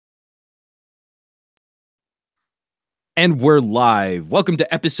And we're live. Welcome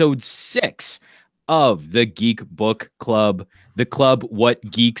to episode 6 of the Geek Book Club. The club what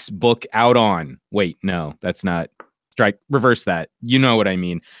geeks book out on. Wait, no, that's not. Reverse that. You know what I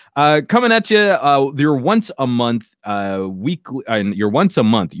mean. Coming at you, your once a month weekly,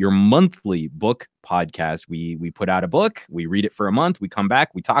 your monthly book podcast. We put out a book, we read it for a month, we come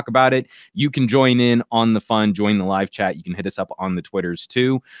back, we talk about it. You can join in on the fun, join the live chat. You can hit us up on the Twitters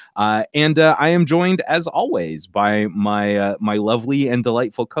too. And I am joined as always by my lovely and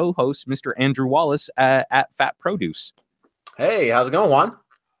delightful co-host, Mr. Andrew Wallace at Fat Produce. Hey, how's it going, Juan?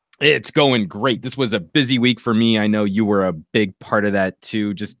 It's going great. This was a busy week for me. I know you were a big part of that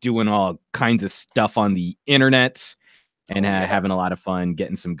too, just doing all kinds of stuff on the internet and having a lot of fun,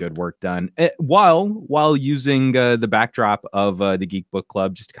 getting some good work done while using the backdrop of the Geek Book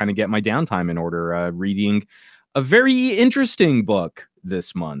Club just to kind of get my downtime in order, reading a very interesting book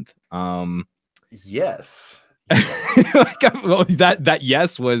this month. Yes. that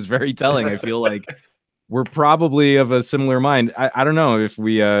yes was very telling. I feel like we're probably of a similar mind. I don't know if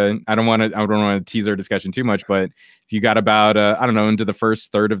we I don't want to tease our discussion too much, but if you got about into the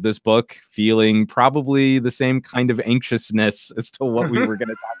first third of this book feeling probably the same kind of anxiousness as to what we were going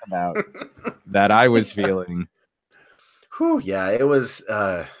to talk about that I was feeling. Whew, yeah, it was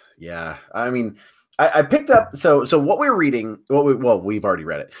yeah. I mean, I picked up so what we're reading, we've already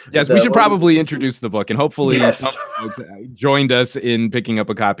read it. Yes, we should probably introduce the book, and hopefully some folks joined us in picking up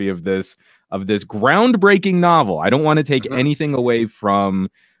a copy of this groundbreaking novel. I don't want to take anything away from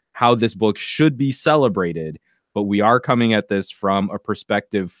how this book should be celebrated, but we are coming at this from a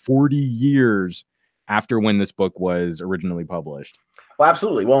perspective 40 years after when this book was originally published. Well,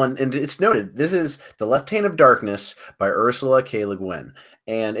 absolutely. Well, and it's noted, this is The Left Hand of Darkness by Ursula K. Le Guin.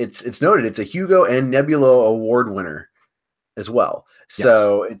 And it's noted it's a Hugo and Nebula Award winner as well.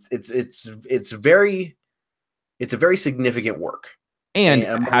 So yes. It's a very significant work. And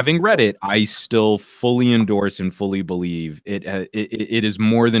having read it, I still fully endorse and fully believe it is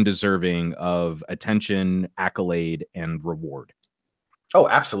more than deserving of attention, accolade, and reward. Oh,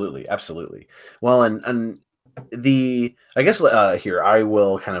 absolutely, absolutely. Well, and I guess here I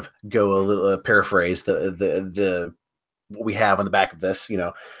will kind of go a little paraphrase the what we have on the back of this.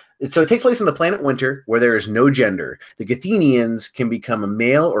 So it takes place on the planet Winter, where there is no gender. The Gathenians can become a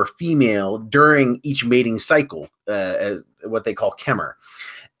male or female during each mating cycle, as what they call Kemmer.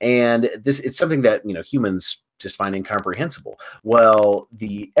 And it's something that humans just find incomprehensible. Well,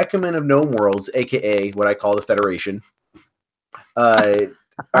 the Ecumen of Gnome Worlds, aka what I call the Federation, has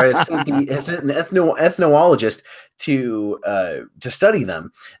sent an ethnologist to study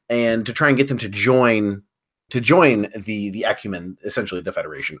them and to try and get them to join the Ecumen, essentially the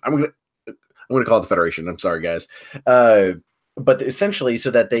Federation. I'm gonna call it the Federation. I'm sorry, guys, but essentially so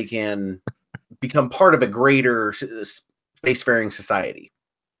that they can become part of a greater spacefaring society.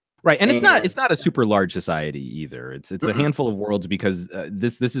 Right, and it's not a super large society either. It's a handful of worlds because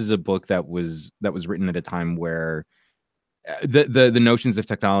this is a book that was written at a time where the notions of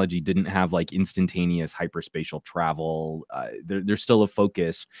technology didn't have like instantaneous hyperspatial travel. There's still a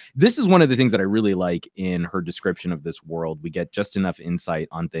focus. This is one of the things that I really like in her description of this world. We get just enough insight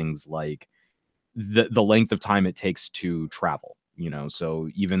on things like the length of time it takes to travel. So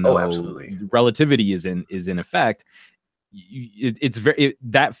even though relativity is in effect,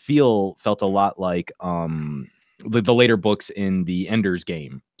 that felt a lot like the later books in the Ender's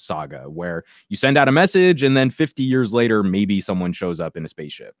Game saga, where you send out a message and then 50 years later, maybe someone shows up in a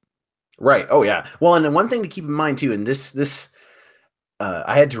spaceship. Right. Oh yeah. Well, and one thing to keep in mind too, and this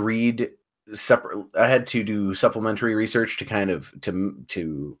I had to read separate. I had to do supplementary research to kind of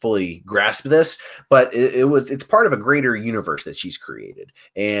to fully grasp this, but it's part of a greater universe that she's created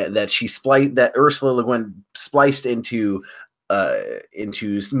and that Ursula Le Guin spliced into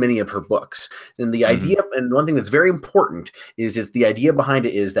many of her books. And the idea, and one thing that's very important is the idea behind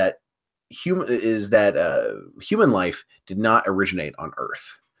it is that human life did not originate on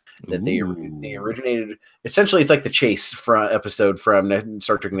Earth. That they originated, essentially, it's like the Chase episode from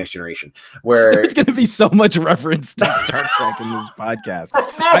Star Trek Next Generation, where there's going to be so much reference to Star Trek in this podcast.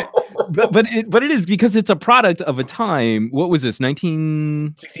 But it is because it's a product of a time. What was this?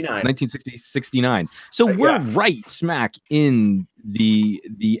 1969. So we're right smack in the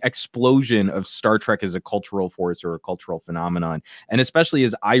explosion of Star Trek as a cultural force or a cultural phenomenon, and especially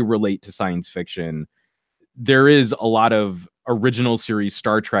as I relate to science fiction, there is a lot of original series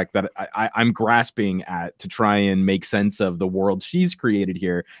Star Trek that I'm grasping at to try and make sense of the world she's created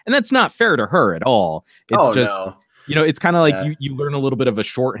here, and that's not fair to her at all. It's You know, it's kind of like Yeah. you learn a little bit of a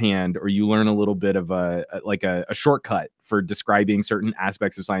shorthand, or you learn a little bit of a shortcut for describing certain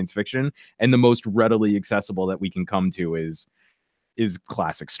aspects of science fiction, and the most readily accessible that we can come to is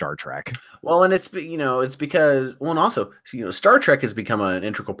classic Star Trek. Well, and it's, you know, it's because, well, and also, you know, Star Trek has become an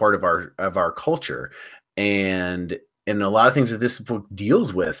integral part of our culture, and a lot of things that this book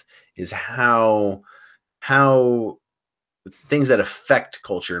deals with is how things that affect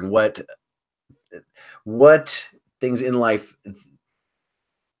culture and what things in life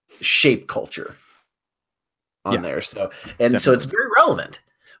shape culture on there. So, and so it's very relevant.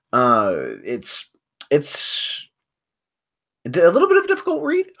 It's a little bit of a difficult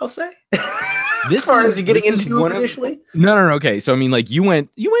read, I'll say. As far as you getting into it initially. No. Okay. So I mean, like you went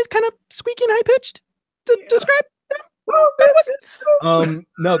kind of squeaky and high pitched to describe.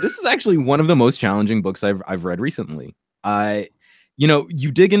 No, this is actually one of the most challenging books I've read recently. You know,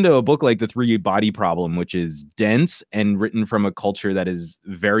 you dig into a book like The Three Body Problem, which is dense and written from a culture that is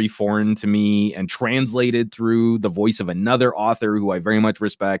very foreign to me and translated through the voice of another author who I very much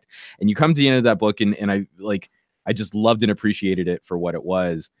respect. And you come to the end of that book, and I just loved and appreciated it for what it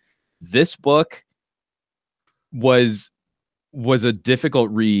was. This book was a difficult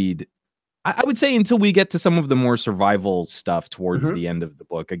read, I would say, until we get to some of the more survival stuff towards the end of the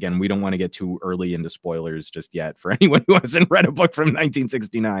book. Again, we don't want to get too early into spoilers just yet for anyone who hasn't read a book from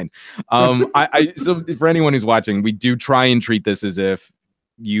 1969. So for anyone who's watching, we do try and treat this as if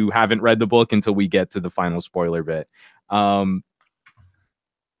you haven't read the book until we get to the final spoiler bit. And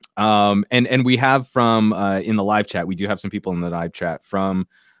we have from in the live chat, we do have some people in the live chat from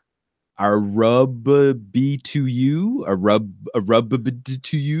our rub B2U, a rub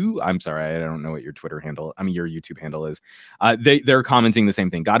to you. I'm sorry, I don't know what your Twitter handle, your YouTube handle is. They're commenting the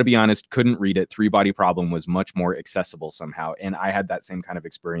same thing. Got to be honest, couldn't read it. Three Body Problem was much more accessible somehow, and I had that same kind of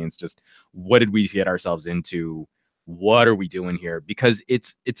experience. Just what did we get ourselves into? What are we doing here? Because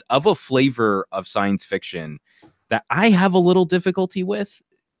it's of a flavor of science fiction that I have a little difficulty with,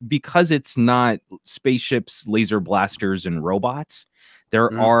 because it's not spaceships, laser blasters, and robots.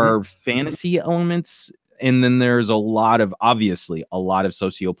 There are fantasy elements, and then there's obviously a lot of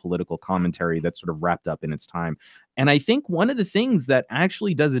socio-political commentary that's sort of wrapped up in its time. And I think one of the things that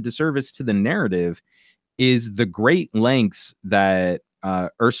actually does a disservice to the narrative is the great lengths that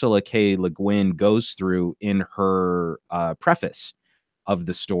Ursula K. Le Guin goes through in her preface of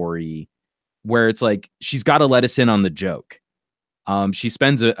the story, where it's like she's got to let us in on the joke. She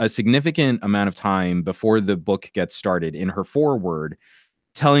spends a significant amount of time before the book gets started in her foreword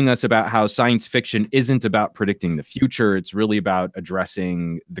telling us about how science fiction isn't about predicting the future. It's really about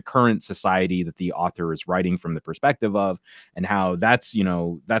addressing the current society that the author is writing from the perspective of, and how that's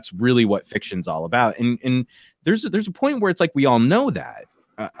really what fiction's all about. And there's a point where it's like, we all know that.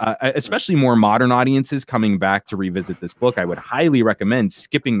 Especially more modern audiences coming back to revisit this book, I would highly recommend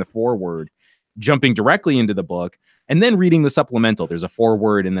skipping the foreword, jumping directly into the book, and then reading the supplemental. There's a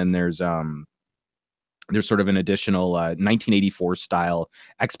foreword, and then there's sort of an additional 1984 style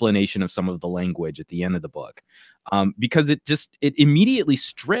explanation of some of the language at the end of the book, because it immediately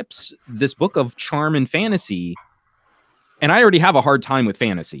strips this book of charm and fantasy. And I already have a hard time with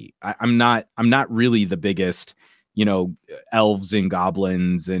fantasy. I'm not really the biggest, elves and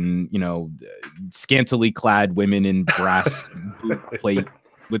goblins and, scantily clad women in brass plate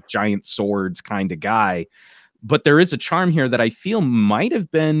with giant swords kind of guy. But there is a charm here that I feel might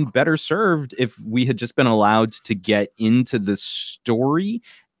have been better served if we had just been allowed to get into the story,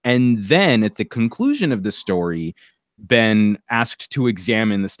 and then at the conclusion of the story, been asked to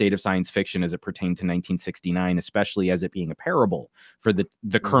examine the state of science fiction as it pertained to 1969, especially as it being a parable for the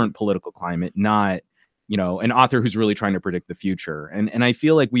current political climate, not, an author who's really trying to predict the future. And I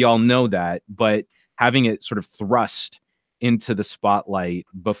feel like we all know that, but having it sort of thrust into the spotlight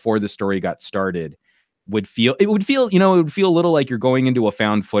before the story got started would feel a little like you're going into a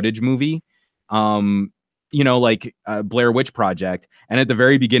found footage movie, like Blair Witch Project. And at the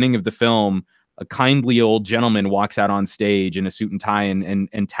very beginning of the film, a kindly old gentleman walks out on stage in a suit and tie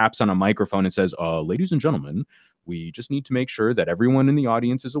and taps on a microphone and says, ladies and gentlemen, we just need to make sure that everyone in the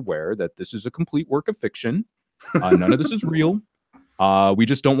audience is aware that this is a complete work of fiction. None of this is real. We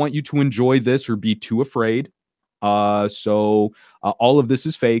just don't want you to enjoy this or be too afraid. So all of this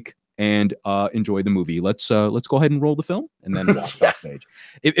is fake. And enjoy the movie. Let's go ahead and roll the film, and then walk off stage.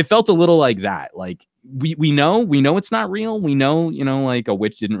 It felt a little like that. Like we know it's not real. We know, like a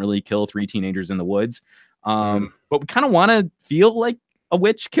witch didn't really kill 3 teenagers in the woods. But we kind of want to feel like a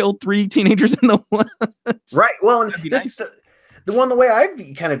witch killed 3 teenagers in the woods. Right. Well, and nice. The way I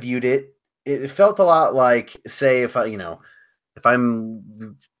kind of viewed it, it felt a lot like, say, if I'm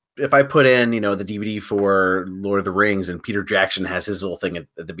if I put in, the DVD for Lord of the Rings, and Peter Jackson has his little thing at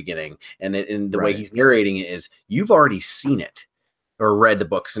the beginning, and the way he's narrating it is, you've already seen it or read the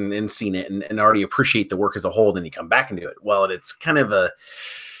books and seen it and already appreciate the work as a whole, then you come back and do it. Well, it's kind of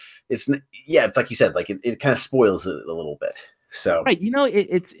it's like you said, like it kind of spoils it a little bit. So right,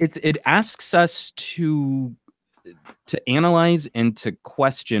 it asks us to analyze and to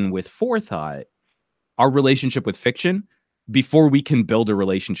question with forethought our relationship with fiction before we can build a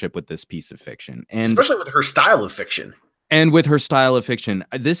relationship with this piece of fiction, and especially with her style of fiction. And with her style of fiction,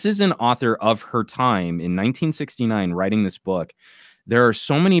 this is an author of her time in 1969 writing this book. There are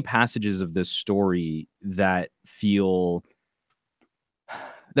so many passages of this story that feel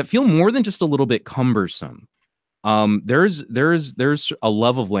more than just a little bit cumbersome. There's a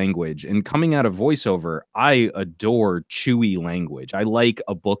love of language, and coming out of voiceover, I adore chewy language. I like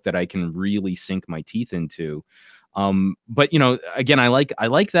a book that I can really sink my teeth into. But again, I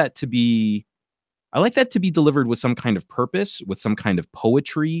like that to be delivered with some kind of purpose, with some kind of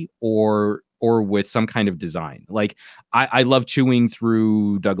poetry, or with some kind of design. Like I love chewing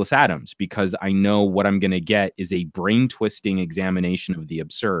through Douglas Adams because I know what I'm going to get is a brain twisting examination of the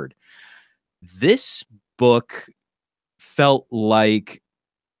absurd. This book felt like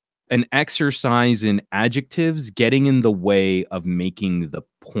an exercise in adjectives getting in the way of making the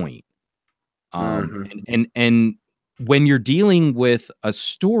point. And when you're dealing with a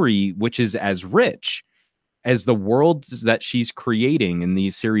story which is as rich as the worlds that she's creating in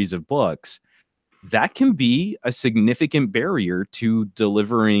these series of books, that can be a significant barrier to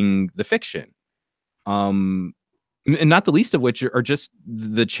delivering the fiction. And not the least of which are just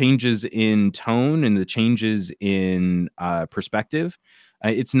the changes in tone and the changes in perspective.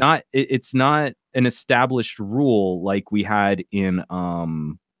 It's not an established rule like we had in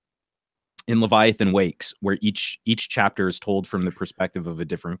Leviathan Wakes, where each chapter is told from the perspective of a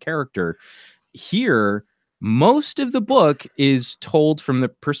different character. Here, most of the book is told from the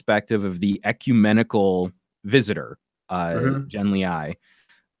perspective of the ecumenical visitor, Jen Liai.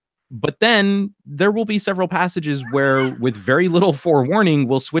 But then there will be several passages where, with very little forewarning,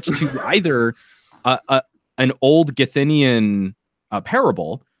 we'll switch to either an old Githinian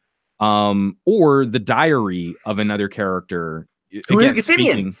parable, or the diary of another character who is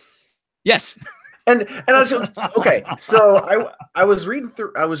Githinian. Yes. And I was okay. So I was reading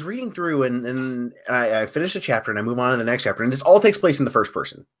through and I finished a chapter and I move on to the next chapter, and this all takes place in the first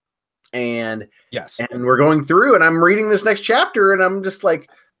person. And yes, and we're going through and I'm reading this next chapter and I'm just like,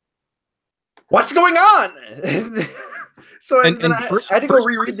 what's going on? So I had to go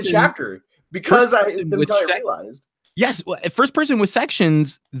reread the chapter because I realized. Yes, first person with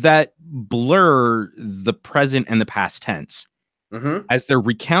sections that blur the present and the past tense. As they're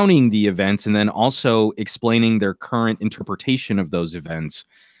recounting the events and then also explaining their current interpretation of those events.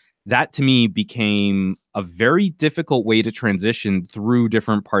 That to me became a very difficult way to transition through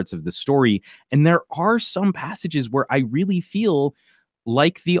different parts of the story. And there are some passages where I really feel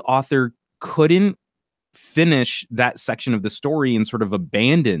like the author couldn't finish that section of the story and sort of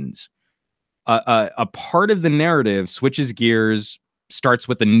abandons a part of the narrative, switches gears, starts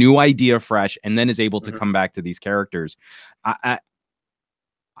with a new idea fresh, and then is able to come back to these characters. I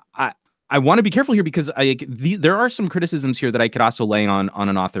want to be careful here because there are some criticisms here that I could also lay on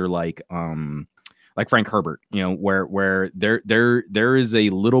an author like Frank Herbert, where there is a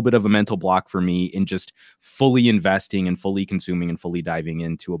little bit of a mental block for me in just fully investing and fully consuming and fully diving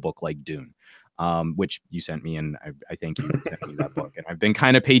into a book like Dune. Which you sent me, and I thank you for sending me that book. And I've been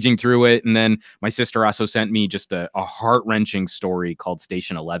kind of paging through it, and then my sister also sent me just a heart-wrenching story called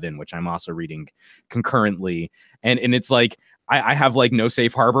Station 11, which I'm also reading concurrently. And it's like I have like no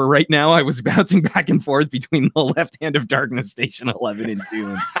safe harbor right now. I was bouncing back and forth between The Left Hand of Darkness, Station 11, and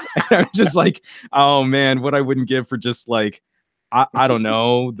Dune. And I'm just like, oh man, what I wouldn't give for just like, I don't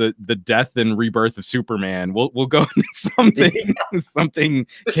know, the death and rebirth of Superman. We'll go into something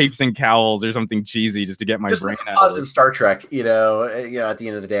capes and cowls or something cheesy just to get my brain out. Positive Star Trek, at the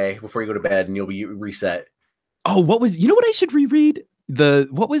end of the day before you go to bed and you'll be reset. Oh, what I should reread?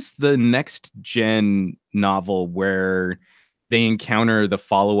 What was the next gen novel where they encounter the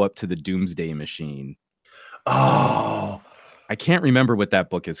follow-up to the Doomsday Machine? Oh, I can't remember what that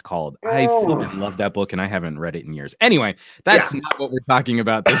book is called. I fucking love that book, and I haven't read it in years. Anyway, that's not what we're talking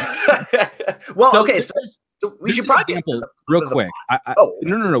about. This. Well, okay, so we should probably example real quick.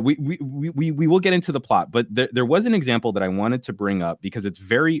 No. We will get into the plot, but there was an example that I wanted to bring up because it's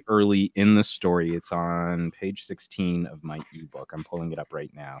very early in the story. It's on page 16 of my ebook. I'm pulling it up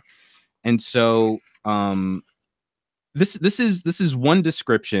right now, and so this is one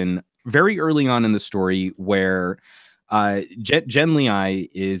description very early on in the story where Genlei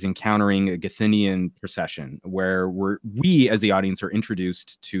is encountering a Gathinian procession where we as the audience are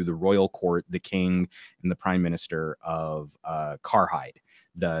introduced to the royal court, the king, and the prime minister of Karhide,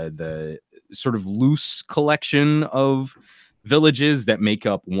 the sort of loose collection of villages that make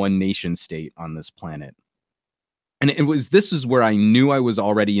up one nation state on this planet. And this is where I knew I was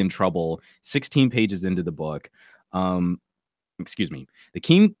already in trouble. 16 pages into the book. Excuse me. The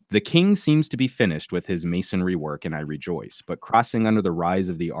king seems to be finished with his masonry work, and I rejoice. But crossing under the rise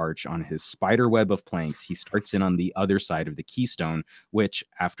of the arch on his spider web of planks, he starts in on the other side of the keystone, which,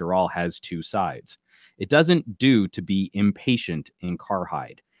 after all, has two sides. It doesn't do to be impatient in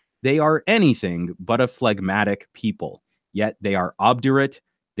Karhide. They are anything but a phlegmatic people, yet they are obdurate,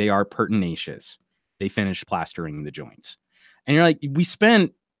 they are pertinacious. They finish plastering the joints. And you're like, we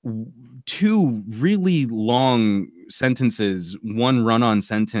spent 2 really long sentences, one run-on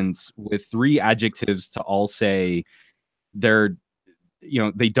sentence with 3 adjectives to all say they're,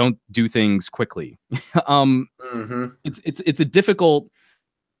 they don't do things quickly. It's a difficult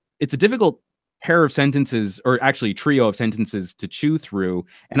pair of sentences, or actually trio of sentences to chew through.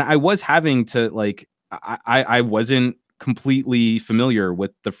 And I was having to I wasn't completely familiar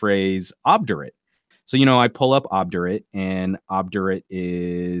with the phrase obdurate. So, I pull up obdurate, and obdurate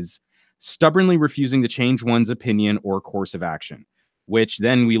is stubbornly refusing to change one's opinion or course of action, which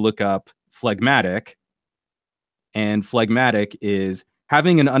then we look up phlegmatic, and phlegmatic is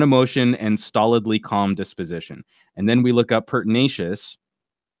having an unemotion and stolidly calm disposition. And then we look up pertinacious.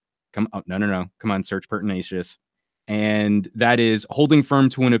 Come on, search pertinacious. And that is holding firm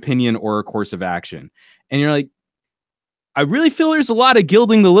to an opinion or a course of action. And you're like, I really feel there's a lot of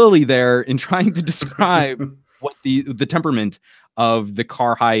gilding the lily there in trying to describe what the temperament of the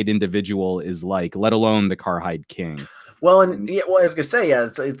Karhide individual is like, let alone the Karhide king. Well, and I was gonna say,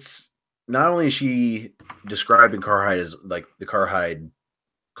 it's not only is she describing Karhide as like the Karhide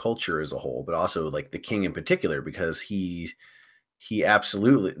culture as a whole, but also like the king in particular, because he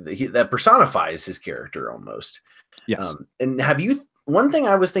absolutely that personifies his character almost. Yes. And one thing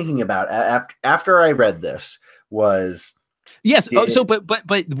I was thinking about after I read this was. Yes.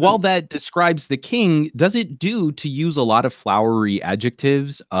 But while that describes the king, does it do to use a lot of flowery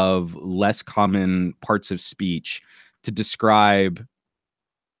adjectives of less common parts of speech to describe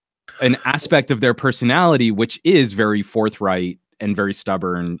an aspect of their personality, which is very forthright and very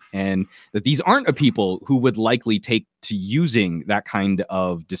stubborn, and that these aren't a people who would likely take to using that kind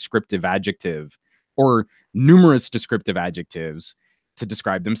of descriptive adjective or numerous descriptive adjectives to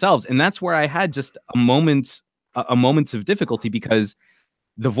describe themselves? And that's where I had just a moments of difficulty, because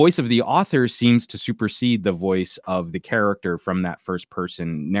the voice of the author seems to supersede the voice of the character from that first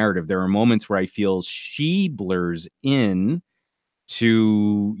person narrative. There are moments where I feel she blurs in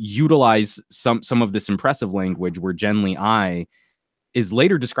to utilize some of this impressive language, where Genlei is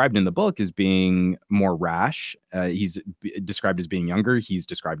later described in the book as being more rash. He's described as being younger. He's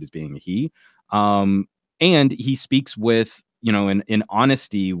described as being a he. And he speaks with, in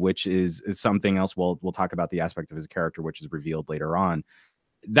honesty, which is something else. We'll talk about the aspect of his character, which is revealed later on.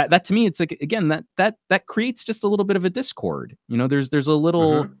 That to me, it's like, again, that creates just a little bit of a discord. There's a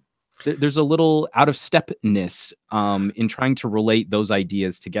little there's a little out of stepness in trying to relate those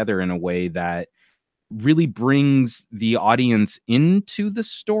ideas together in a way that really brings the audience into the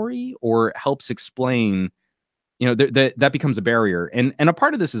story or helps explain. That becomes a barrier. And a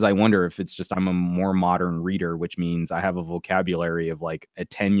part of this is, I wonder if it's just I'm a more modern reader, which means I have a vocabulary of like a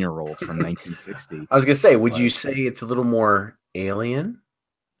 10-year-old from 1960. I was going to say, would you say it's a little more alien?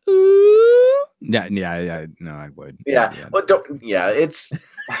 Yeah, no, I would. Yeah. Well, it's,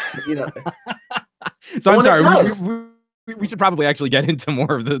 So I'm sorry. We should probably actually get into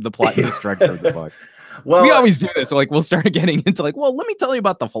more of the plot and the structure of the book. Well, we always do this. So we'll start getting into let me tell you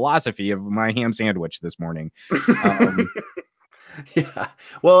about the philosophy of my ham sandwich this morning. Yeah.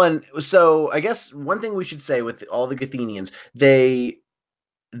 Well, and so I guess one thing we should say with all the Gathenians, they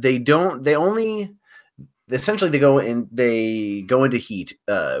essentially go into heat.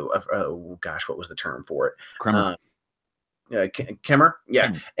 Gosh, what was the term for it? Kemmer.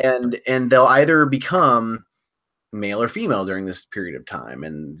 Yeah. And they'll either become male or female during this period of time.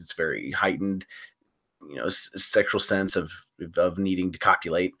 And it's very heightened, sexual sense of needing to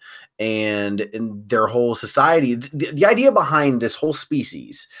copulate, and their whole society. The idea behind this whole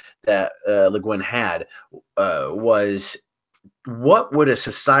species that Le Guin had was, what would a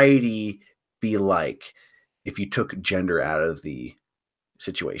society be like if you took gender out of the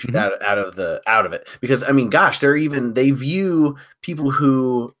situation, out of it? Because I mean, gosh, they view people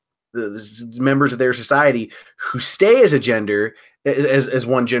who, the members of their society who stay as a gender, as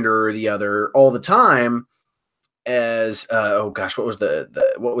one gender or the other all the time, as oh gosh, what was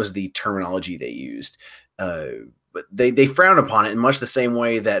the terminology they used? But they frown upon it in much the same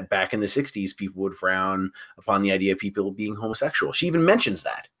way that back in the 60s people would frown upon the idea of people being homosexual. She even mentions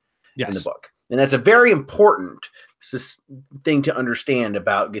that in the Yes. book. And that's a very important thing to understand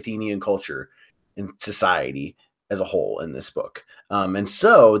about Gathenian culture and society as a whole in this book. And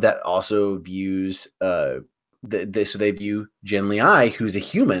so that also views so they view Genli, who's a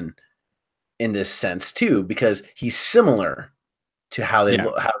human in this sense too, because he's similar to how they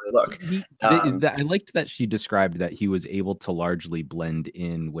look. I liked that she described that he was able to largely blend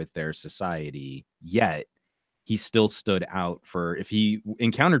in with their society, yet he still stood out for, if he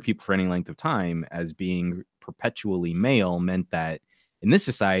encountered people for any length of time, as being perpetually male meant that in this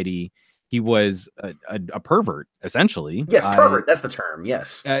society he was a pervert, essentially. Yes, pervert, that's the term.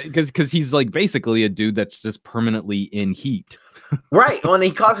 Yes, because he's like basically a dude that's just permanently in heat. Right. Well, and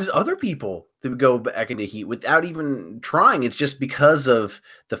he causes other people to go back into heat without even trying. It's just because of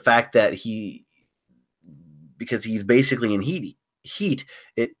the fact that because he's basically in heat,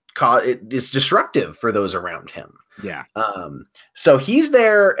 it is destructive for those around him. Yeah. So he's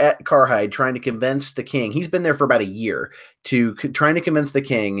there at Karhide trying to convince the king. He's been there for about a year trying to convince the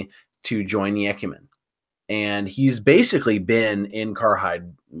king to join the Ecumen. And he's basically been in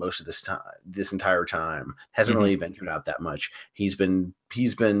Karhide most of this entire time. Hasn't really ventured out that much. He's been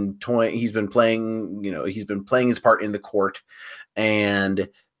playing, he's been playing his part in the court. And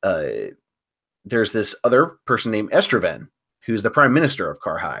there's this other person named Estraven, who's the prime minister of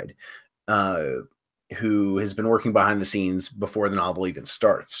Karhide, who has been working behind the scenes before the novel even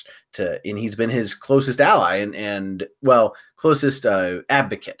starts. And he's been his closest ally and closest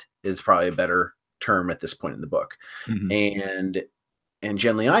advocate is probably a better term at this point in the book. And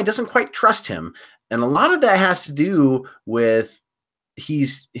Genli doesn't quite trust him, and a lot of that has to do with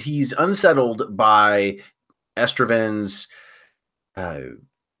he's unsettled by Estraven's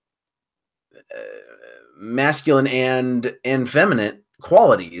masculine and feminine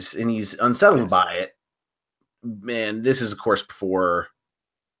qualities, and he's unsettled by it. And this is, of course, before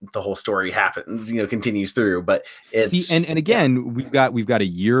the whole story happens, continues through, but it's and again, we've got a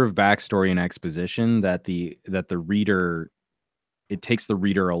year of backstory and exposition that the reader, it takes the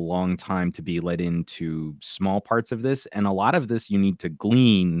reader a long time to be led into small parts of this, and a lot of this you need to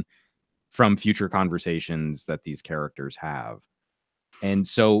glean from future conversations that these characters have. And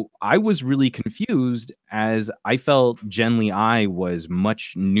so I was really confused, as I felt Genli was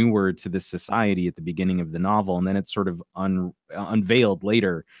much newer to this society at the beginning of the novel. And then it's sort of unveiled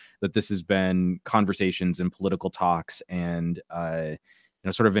later that this has been conversations and political talks and,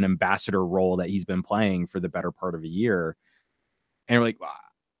 sort of an ambassador role that he's been playing for the better part of a year. And you're like,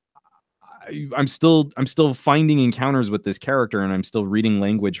 I'm still finding encounters with this character, and I'm still reading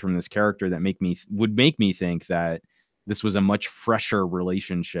language from this character that would make me think that this was a much fresher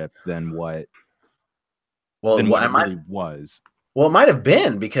relationship than what it really was. Well, it might have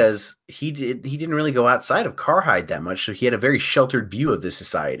been because he didn't really go outside of Karhide that much, so he had a very sheltered view of this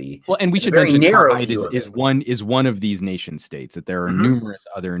society. Well, and we should mention Karhide is one of these nation states. That there are numerous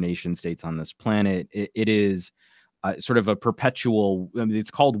other nation states on this planet. It is sort of a perpetual. I mean,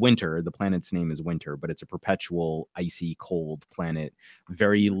 it's called Winter. The planet's name is Winter, but it's a perpetual icy cold planet.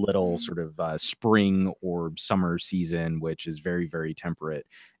 Very little sort of spring or summer season, which is very, very temperate.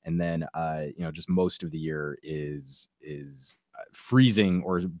 And then just most of the year is freezing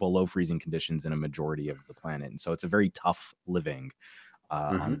or below freezing conditions in a majority of the planet. And so it's a very tough living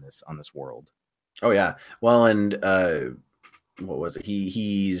on this world. Oh yeah. Well, and what was it?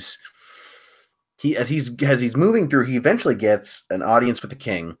 As he's moving through, he eventually gets an audience with the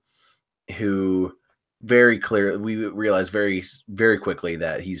king, who we realize very, very quickly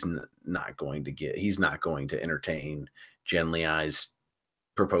that he's not going to entertain Genli's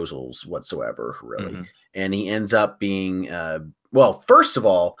proposals whatsoever, really. And he ends up being first of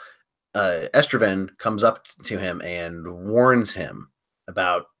all, Estraven comes up to him and warns him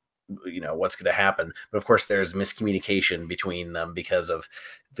about what's going to happen, but of course there's miscommunication between them because of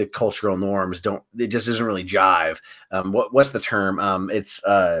the cultural norms. It just doesn't really jive. What's the term? It's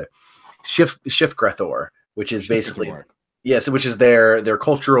Shiftgrethor, which is basically which is their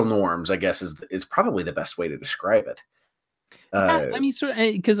cultural norms, I guess is probably the best way to describe it. I mean,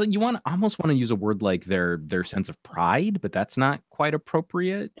 because you almost want to use a word like their sense of pride, but that's not quite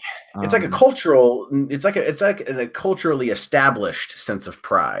appropriate. It's like a cultural. It's like a culturally established sense of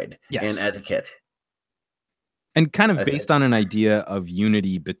pride and etiquette, and kind of based on an idea of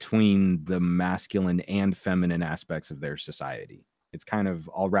unity between the masculine and feminine aspects of their society. It's kind of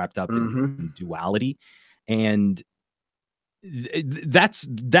all wrapped up in duality, and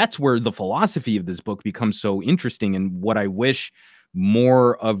that's where the philosophy of this book becomes so interesting, and what I wish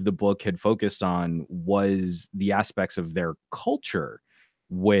more of the book had focused on was the aspects of their culture,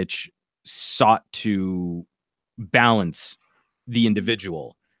 which sought to balance the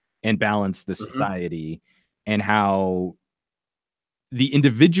individual and balance the Mhm. society, and how the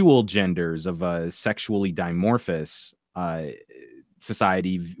individual genders of a sexually dimorphous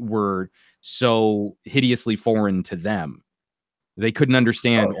society were so hideously foreign to them. They couldn't Oh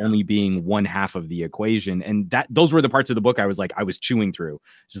understand yeah. only being one half of the equation. And those were the parts of the book I was chewing through,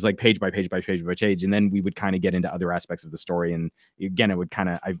 just like page by page by page by page. And then we would kind of get into other aspects of the story. And again, it would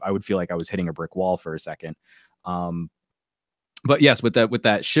I would feel like I was hitting a brick wall for a second. Um, but yes, with that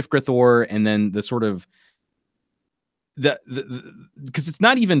Shifgrathor, and then the sort of because it's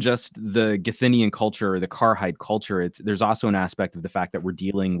not even just the Githinian culture or the Karhide culture. There's also an aspect of the fact that we're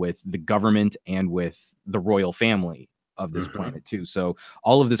dealing with the government and with the royal family of this Mhm. planet too. So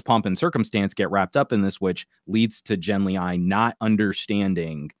all of this pomp and circumstance get wrapped up in this, which leads to Genlei not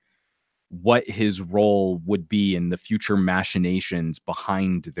understanding what his role would be in the future machinations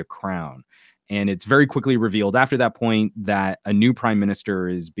behind the crown. And it's very quickly revealed after that point that a new prime minister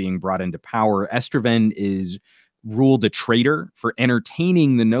is being brought into power. Estraven is ruled a traitor for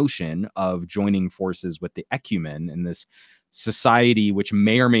entertaining the notion of joining forces with the Ecumen in this society, which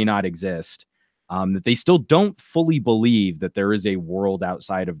may or may not exist. That they still don't fully believe that there is a world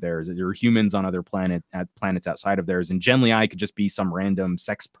outside of theirs, that there are humans on other planets outside of theirs, and Genlei could just be some random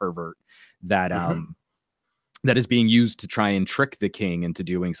sex pervert that Mhm. that is being used to try and trick the king into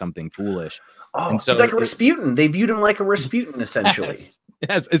doing something foolish. And Oh, he's so like a Rasputin. They viewed him like a Rasputin, essentially. yes,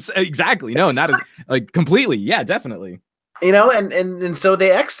 yes, it's exactly no, not as like completely, yeah, definitely. You know, and so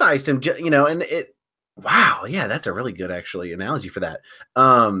they excised him. You know, and it. Wow, yeah, that's a really good actually analogy for that.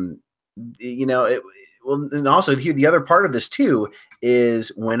 Um, you know, it. Well, and also here the other part of this too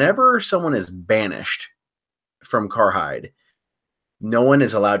is whenever someone is banished from Karhide, no one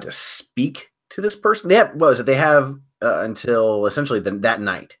is allowed to speak to this person. They have, what was it? They have until essentially that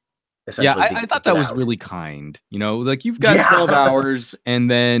night, Yeah, essentially I to thought get that was out. really kind. You know, like you've got 12 Yeah, hours,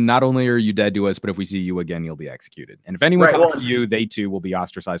 and then not only are you dead to us, but if we see you again, you'll be executed. And if anyone right. talks Well, to you, they too will be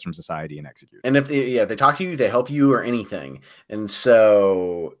ostracized from society and executed. and if they talk to you, they help you or anything. And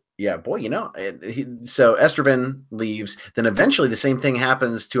so yeah, boy, you know, so Estraven leaves. Then eventually the same thing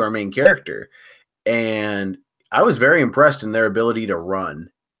happens to our main character, and I was very impressed in their ability to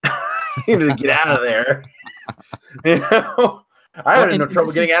run, to get out of there. You know, I Well, had no and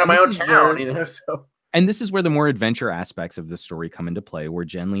trouble getting out of my this own is town. where You know, so. and this is where the more adventure aspects of the story come into play, where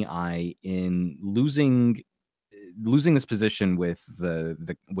Genlei, in losing this position with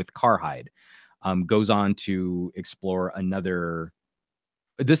with Karhide, goes on to explore another.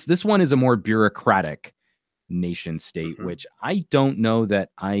 This one is a more bureaucratic nation state, Mhm. which I don't know that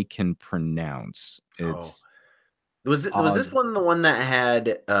I can pronounce. Oh, It's was this one the one that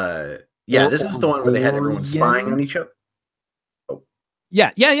had? Yeah, or this was the one where they had everyone spying on Orgorian. each other. Oh,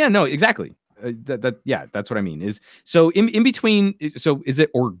 Yeah, no, exactly. Yeah, that's what I mean. Is so in between. So is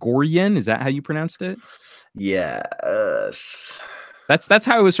it Orgorian? Is that how you pronounced it? yes. That's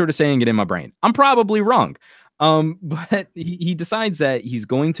how I was sort of saying it in my brain. I'm probably wrong. But he decides that he's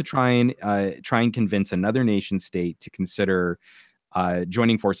going to try and convince another nation state to consider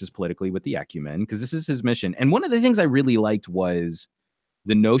joining forces politically with the Ecumen, because this is his mission. And one of the things I really liked was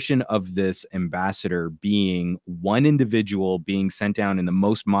the notion of this ambassador being one individual being sent down in the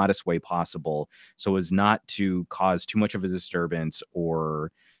most modest way possible, so as not to cause too much of a disturbance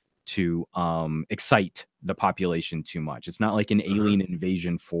or to excite the population too much. It's not like an Mhm. alien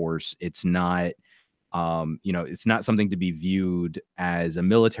invasion force. It's not it's not something to be viewed as a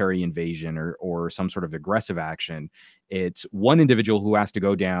military invasion or some sort of aggressive action. It's one individual who has to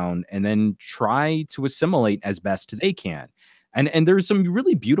go down and then try to assimilate as best they can. And there's some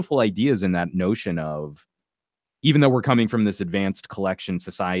really beautiful ideas in that notion of, even though we're coming from this advanced collection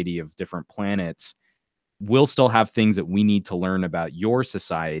society of different planets, we'll still have things that we need to learn about your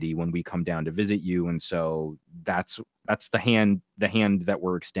society when we come down to visit you. And so that's the hand that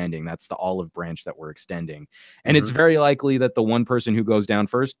we're extending. That's the olive branch that we're extending. And it's Mhm. very likely that the one person who goes down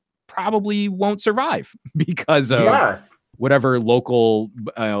first probably won't survive because of Yeah. whatever local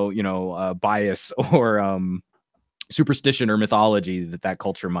bias or superstition or mythology that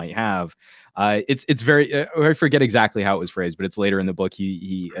culture might have. It's very I forget exactly how it was phrased, but it's later in the book.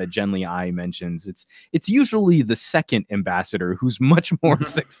 He Genly I mentions it's usually the second ambassador who's much more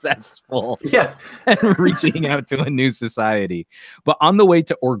successful Yeah. and reaching out to a new society. But on the way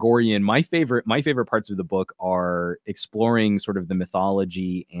to Orgorian, my favorite parts of the book are exploring sort of the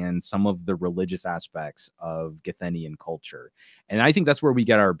mythology and some of the religious aspects of Githenian culture. And I think that's where we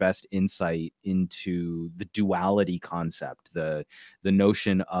get our best insight into the duality concept, the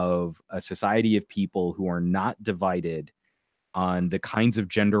notion of a society of people who are not divided on the kinds of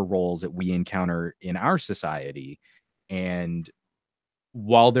gender roles that we encounter in our society. And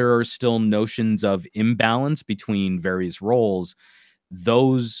while there are still notions of imbalance between various roles,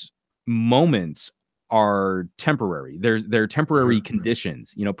 those moments are temporary. They're temporary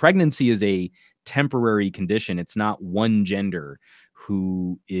conditions. You know, pregnancy is a temporary condition. It's not one gender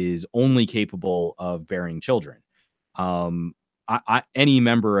who is only capable of bearing children. Any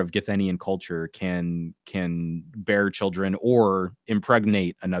member of Githenian culture can bear children or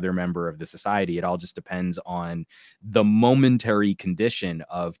impregnate another member of the society. It all just depends on the momentary condition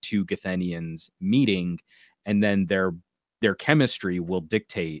of two Githenians meeting, and then their chemistry will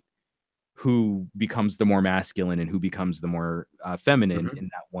dictate who becomes the more masculine and who becomes the more feminine in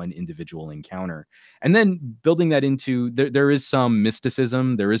that one individual encounter. And then building that into there is some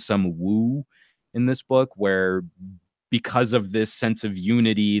mysticism, there is some woo in this book, where because of this sense of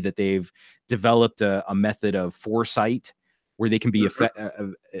unity that they've developed a method of foresight where they can be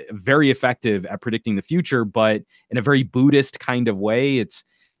very effective at predicting the future, but in a very Buddhist kind of way. It's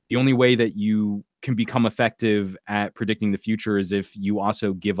the only way that you can become effective at predicting the future is if you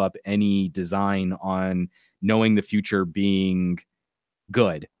also give up any design on knowing the future being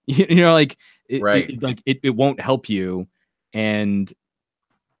good. You know, like it won't help you. And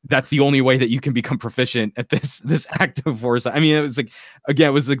that's the only way that you can become proficient at this act of foresight. I mean, it was like, again,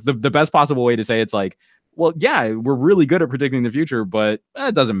 it was like the best possible way to say it's like, well, yeah, we're really good at predicting the future, but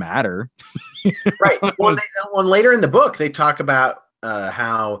it doesn't matter. Right. Well, later in the book, they talk about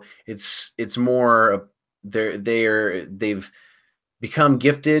how it's more they've become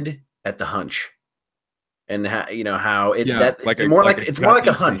gifted at the hunch, and how, you know, how it's more like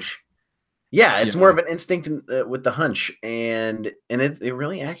a hunch. Yeah, it's more of an instinct with the hunch, and it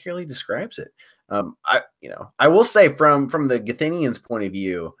really accurately describes it. I will say from the Githenians' point of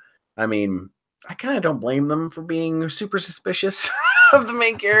view, I mean, I kind of don't blame them for being super suspicious of the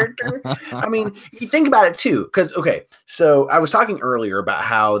main character. I mean, you think about it too, because so I was talking earlier about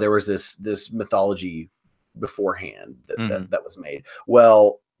how there was this mythology beforehand that was made.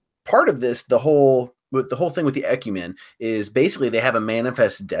 Well, part of this, the whole thing with the Ecumen is basically they have a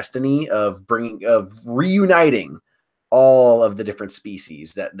manifest destiny of reuniting all of the different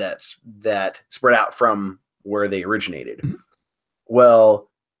species that spread out from where they originated. Well,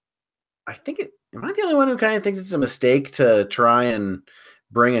 I think am I the only one who kind of thinks it's a mistake to try and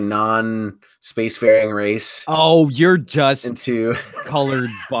bring a non-spacefaring race? Oh, you're just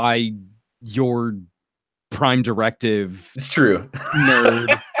colored by your Prime Directive. It's true.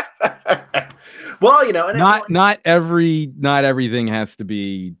 Nerd. Well, you know, and not everything has to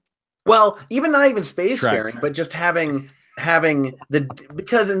be. Well, not even spacefaring, but just having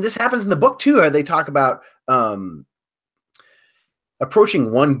because, and this happens in the book too, they talk about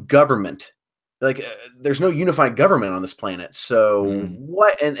approaching one government. Like there's no unified government on this planet. So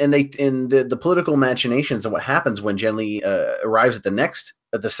what? And the political machinations and what happens when Genly arrives at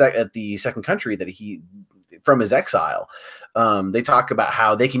the second country that he from his exile. They talk about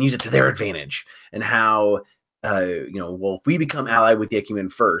how they can use it to their advantage, and how well, if we become allied with the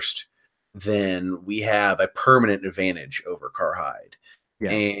Ecumen first, then we have a permanent advantage over Karhide,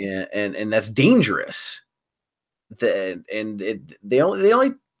 and that's dangerous. They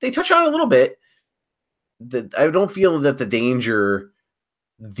touch on it a little bit. That I don't feel that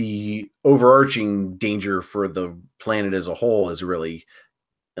the overarching danger for the planet as a whole is really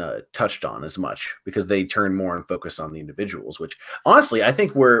touched on as much, because they turn more and focus on the individuals, which honestly I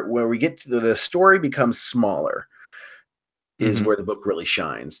think where we get to the story becomes smaller is where the book really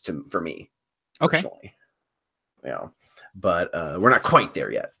shines for me personally. Yeah, but we're not quite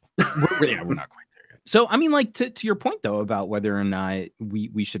there yet. We're not quite there yet. So I mean, like to your point though about whether or not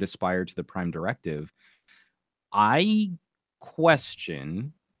we should aspire to the Prime Directive, I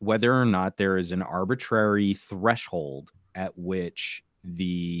question whether or not there is an arbitrary threshold at which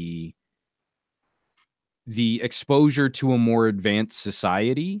the exposure to a more advanced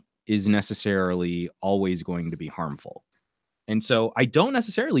society is necessarily always going to be harmful. And so I don't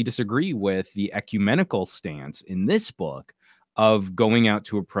necessarily disagree with the ecumenical stance in this book of going out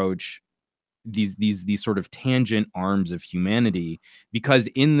to approach these sort of tangent arms of humanity, because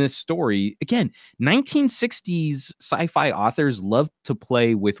in this story, again, 1960s sci-fi authors love to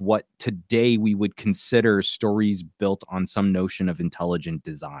play with what today we would consider stories built on some notion of intelligent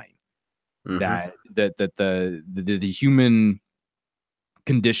design. That the human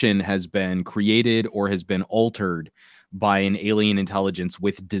condition has been created or has been altered by an alien intelligence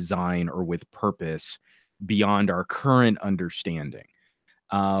with design or with purpose beyond our current understanding.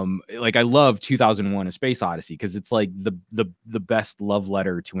 Like, I love 2001: A Space Odyssey because it's like the best love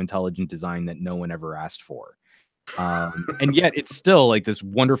letter to intelligent design that no one ever asked for. And yet it's still like this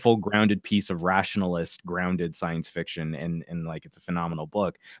wonderful grounded piece of rationalist grounded science fiction, and like, it's a phenomenal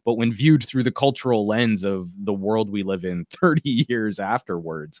book. But when viewed through the cultural lens of the world we live in 30 years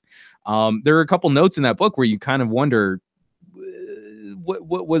afterwards, there are a couple notes in that book where you kind of wonder,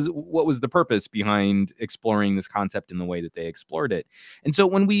 what was the purpose behind exploring this concept in the way that they explored it. And so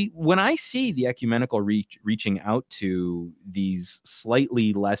when I see the ecumenical reaching out to these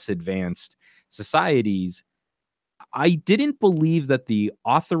slightly less advanced societies, I didn't believe that the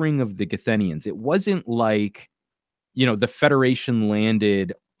authoring of the Gathenians, it wasn't like, the Federation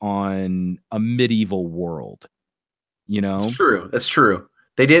landed on a medieval world, It's true. That's true.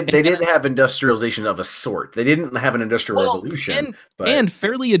 They did have industrialization of a sort. They didn't have an industrial revolution, and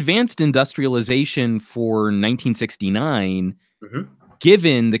fairly advanced industrialization for 1969, Mhm.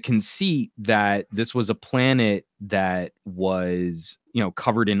 given the conceit that this was a planet that was,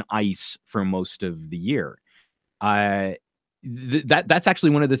 covered in ice for most of the year. That's actually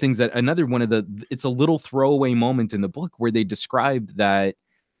one of the things that it's a little throwaway moment in the book where they describe that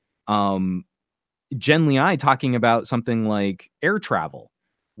Jen Liai talking about something like air travel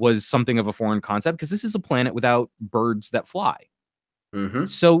was something of a foreign concept because this is a planet without birds that fly. Mhm.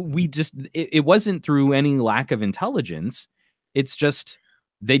 So it wasn't through any lack of intelligence. It's just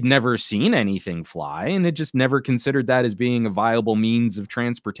they'd never seen anything fly, and it just never considered that as being a viable means of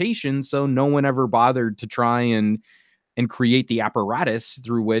transportation. So no one ever bothered to try and create the apparatus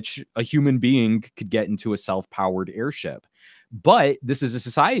through which a human being could get into a self-powered airship. But this is a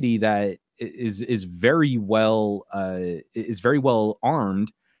society that is very well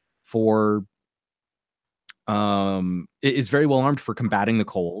armed for is very well armed for combating the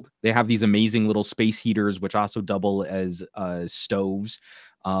cold. They have these amazing little space heaters which also double as stoves,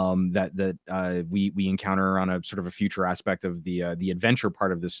 that we encounter on a sort of a future aspect of the adventure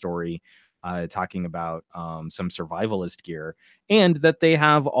part of this story, talking about some survivalist gear, and that they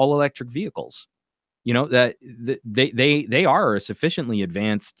have all electric vehicles. That they are a sufficiently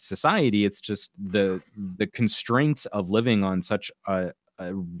advanced society. It's just the constraints of living on such a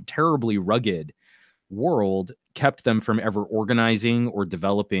terribly rugged world kept them from ever organizing or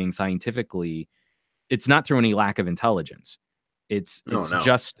developing scientifically. It's not through any lack of intelligence. It's Oh, no.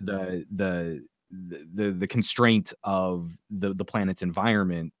 just the constraint of the planet's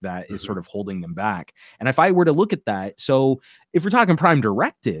environment that is sort of holding them back. And if I were to look at that, so if we're talking Prime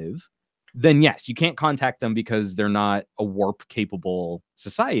Directive, then yes, you can't contact them because they're not a warp capable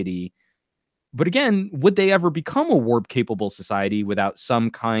society. But again, would they ever become a warp capable society without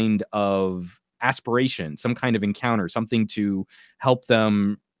some kind of aspiration, some kind of encounter, something to help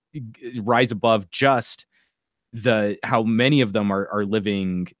them rise above just how many of them are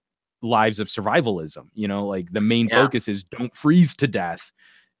living lives of survivalism? Like, the main focus is don't freeze to death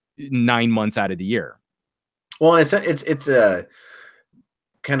 9 months out of the year. Well, it's a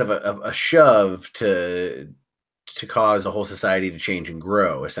kind of a shove to cause a whole society to change and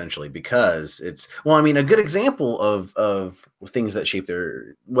grow, essentially, because a good example of things that shape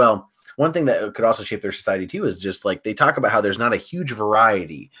one thing that could also shape their society too is just like they talk about how there's not a huge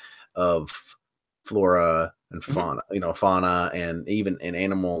variety of flora and fauna, fauna and even in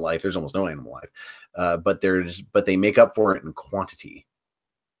animal life. There's almost no animal life, but they make up for it in quantity.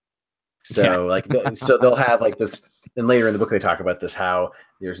 So so they'll have like this, and later in the book they talk about this, how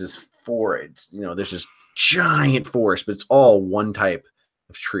there's this forest, there's this giant forest, but it's all one type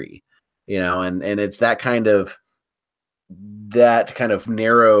of tree, and it's that kind of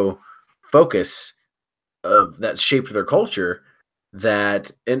narrow focus of that shaped their culture,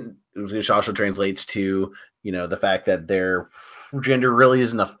 which also translates to the fact that their gender really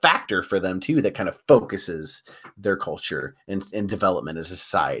isn't a factor for them too, that kind of focuses their culture and development as a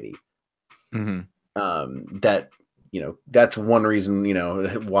society. That's one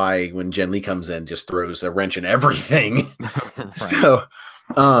reason why when Jen Lee comes in, just throws a wrench in everything. Right. So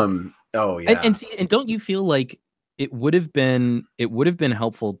oh yeah. And don't you feel like it would have been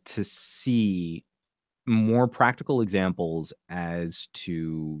helpful to see more practical examples as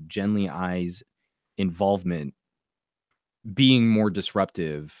to Jen Liai's involvement being more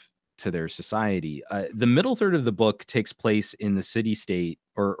disruptive to their society. The middle third of the book takes place in the city-state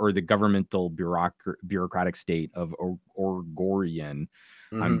or the governmental bureaucratic state of Orgorian.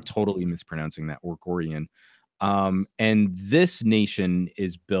 I'm Hmm. totally mispronouncing that, Orgorian. And this nation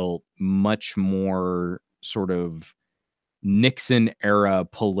is built much more sort of Nixon era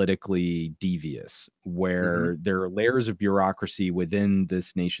politically devious, Hmm. where there are layers of bureaucracy within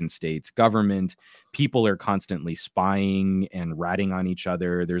this nation state's government. People are constantly spying and ratting on each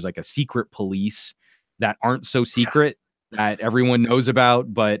other. There's like a secret police that aren't so Yeah. secret that everyone knows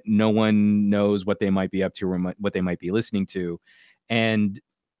about, but no one knows what they might be up to or what they might be listening to. And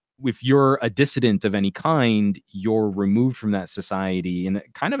if you're a dissident of any kind, you're removed from that society in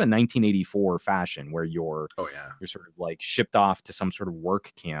kind of a 1984 fashion, where Oh yeah. you're sort of like shipped off to some sort of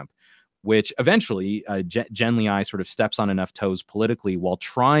work camp, which eventually Gen Lee sort of steps on enough toes politically while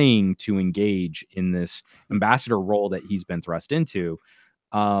trying to engage in this ambassador role that he's been thrust into.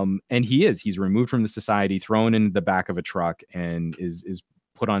 And he's removed from the society, thrown in the back of a truck, and is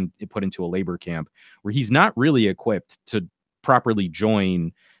put into a labor camp where he's not really equipped to properly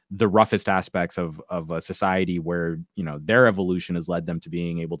join the roughest aspects of a society where, you know, their evolution has led them to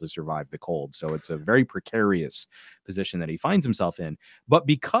being able to survive the cold. So it's a very precarious position that he finds himself in. But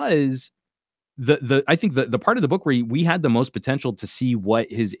because the I think the part of the book where we had the most potential to see what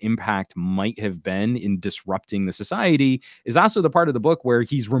his impact might have been in disrupting the society is also the part of the book where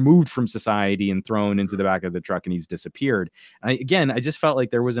he's removed from society and thrown into the back of the truck and he's disappeared. I just felt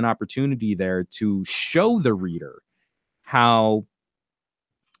like there was an opportunity there to show the reader how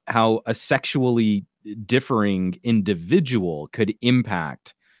a sexually differing individual could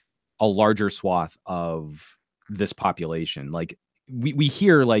impact a larger swath of this population. Like we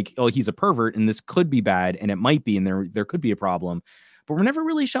hear like, oh, he's a pervert and this could be bad and it might be, and there could be a problem, but we're never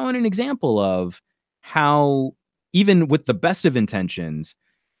really showing an example of how, even with the best of intentions,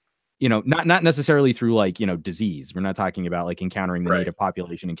 you know, not necessarily through like, you know, disease. We're not talking about like encountering the Right. native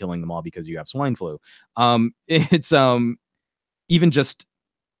population and killing them all because you have swine flu. It's even just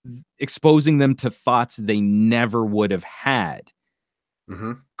exposing them to thoughts they never would have had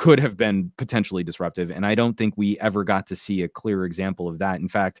Hmm. could have been potentially disruptive. And I don't think we ever got to see a clear example of that. In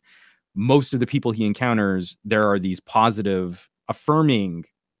fact, most of the people he encounters, there are these positive, affirming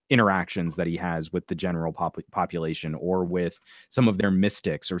interactions that he has with the general population or with some of their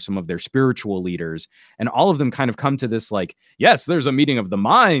mystics or some of their spiritual leaders. And all of them kind of come to this like, yes, there's a meeting of the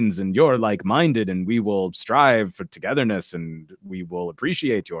minds and you're like minded and we will strive for togetherness and we will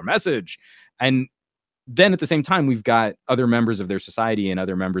appreciate your message. And then at the same time, we've got other members of their society and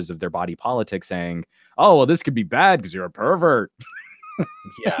other members of their body politic saying, oh, well, this could be bad because you're a pervert.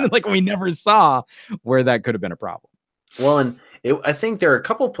 Yeah. Like we never saw where that could have been a problem. Well, and I think there are a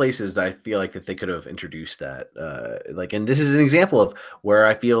couple places that I feel like that they could have introduced that, like, and this is an example of where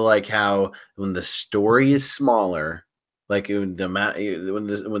I feel like how when the story is smaller, like when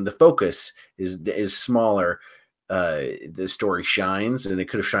the focus is smaller, the story shines, and it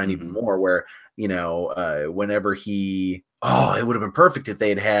could have shined even Mhm. more. Where, you know, whenever it would have been perfect if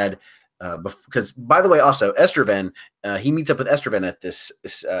they had. Because, by the way, also Estroven, he meets up with Estroven at this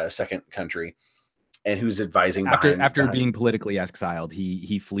second country, and who's advising After behind. being politically exiled,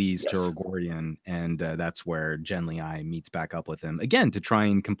 he flees to Yes. Rogorian, and that's where Gen Lee meets back up with him again to try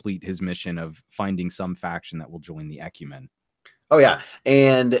and complete his mission of finding some faction that will join the Ecumen. Oh yeah,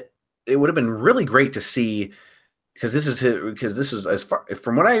 and it would have been really great to see, because this was, as far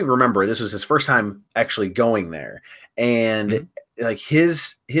from what I remember, this was his first time actually going there, and Mhm. like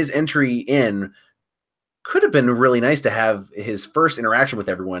his entry in could have been really nice to have his first interaction with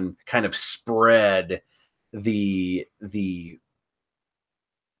everyone kind of spread the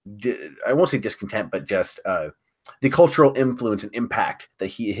I won't say discontent, but just the cultural influence and impact that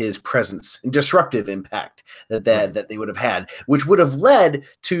his presence and disruptive impact Right. that they would have had, which would have led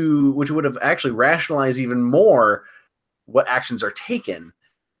to, which would have actually rationalized even more what actions are taken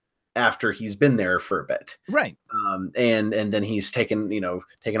after he's been there for a bit. Right. And then he's taken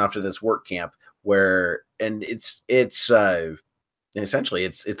off to this work camp where, and it's essentially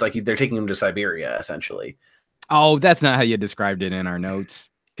it's like they're taking him to Siberia essentially. Oh, that's not how you described it in our notes.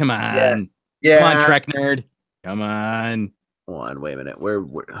 Come Yeah, on. Come on, yeah. Trek nerd. Come on. Hold on, wait a minute. Well,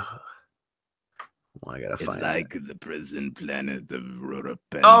 I gotta It's find that. like the prison planet of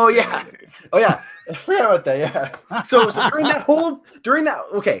Rorapente. Oh yeah, oh yeah. I forgot about that. Yeah. So during that.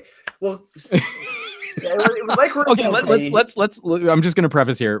 Okay. Well, yeah, it was like Okay, Rorapente. let's I'm just going to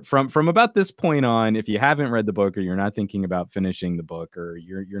preface here from about this point on, if you haven't read the book or you're not thinking about finishing the book or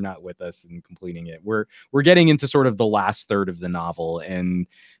you're not with us and completing it, we're getting into sort of the last third of the novel, and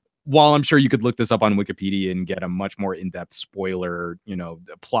while I'm sure you could look this up on Wikipedia and get a much more in-depth spoiler,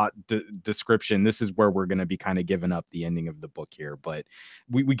 plot description, this is where we're going to be kind of giving up the ending of the book here. But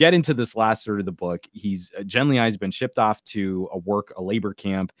we get into this last third of the book. Genly Eye's been shipped off to a labor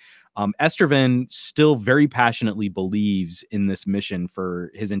camp. Estraven still very passionately believes in this mission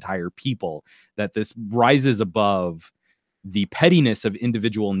for his entire people, that this rises above the pettiness of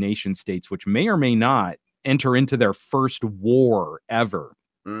individual nation states, which may or may not enter into their first war ever.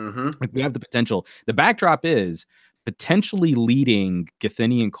 Like, we have the potential. The backdrop is potentially leading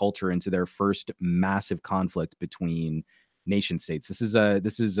Githinian culture into their first massive conflict between nation states. This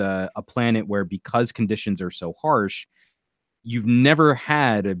is a planet where, because conditions are so harsh, you've never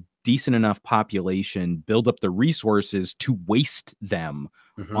had a decent enough population build up the resources to waste them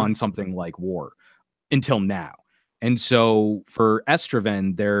on something like war until now. And so for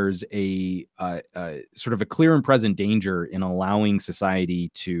Estraven, there's a sort of a clear and present danger in allowing society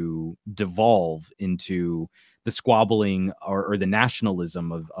to devolve into the squabbling or the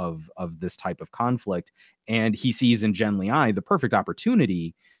nationalism of this type of conflict. And he sees in Genly Eye the perfect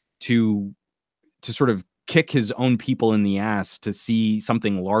opportunity to sort of kick his own people in the ass to see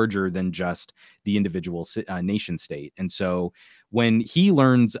something larger than just the individual nation state. And so when he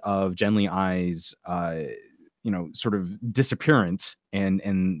learns of Genly Eye's sort of disappearance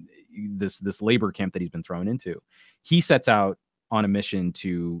and this labor camp that he's been thrown into, he sets out on a mission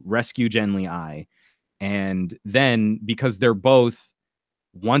to rescue Genly Eye. And then, because they're both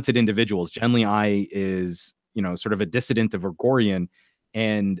wanted individuals, Genly Eye is, sort of a dissident of Orgorian,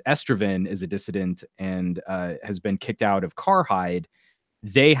 and Estraven is a dissident and has been kicked out of Karhide.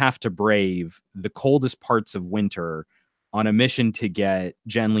 They have to brave the coldest parts of winter on a mission to get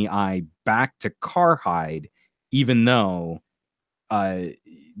Genly Eye back to Karhide, even though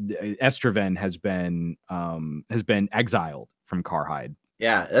Estraven has been exiled from Karhide.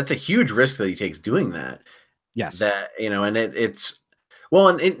 Yeah, that's a huge risk that he takes doing that. Yes. And it's well,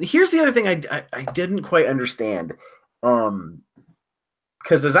 and here's the other thing I didn't quite understand.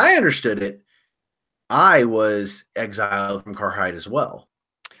 Because as I understood it, I was exiled from Karhide as well.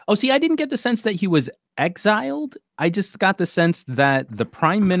 Oh, see, I didn't get the sense that he was exiled. I just got the sense that the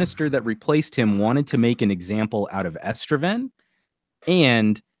prime minister that replaced him wanted to make an example out of Estraven,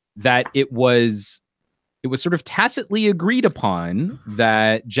 and that it was sort of tacitly agreed upon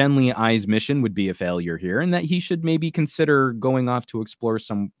that Genly Eye's mission would be a failure here, and that he should maybe consider going off to explore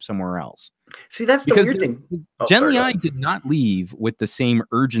somewhere else. See, that's the weird thing. Genly Eye did not leave with the same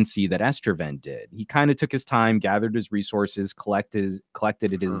urgency that Estraven did. He kind of took his time, gathered his resources, collected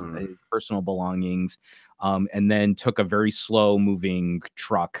his personal belongings, and then took a very slow-moving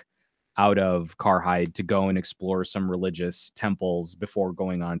truck out of Karhide to go and explore some religious temples before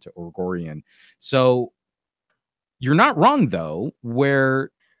going on to Orgorian. So you're not wrong, though,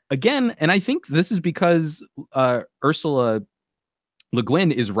 where, again, and I think this is because Ursula Le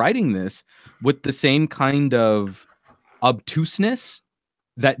Guin is writing this with the same kind of obtuseness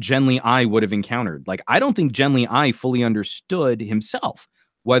that Genly Eye would have encountered. Like, I don't think Genly Eye fully understood himself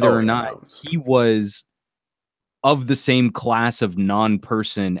whether or not he was of the same class of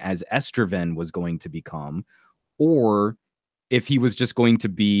non-person as Estraven was going to become, or if he was just going to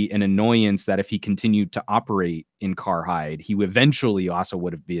be an annoyance that if he continued to operate in Karhide, he eventually also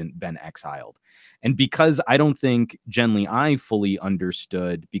would have been exiled. And because I don't think Genly Eye fully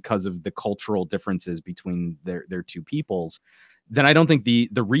understood, because of the cultural differences between their two peoples, then I don't think the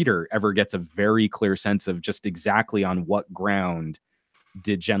reader ever gets a very clear sense of just exactly on what ground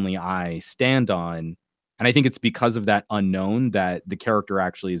did Genly Eye stand on. And I think it's because of that unknown that the character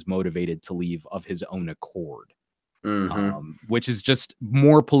actually is motivated to leave of his own accord. Which is just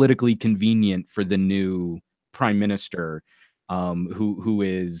more politically convenient for the new prime minister, who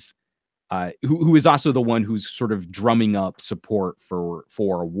is also the one who's sort of drumming up support for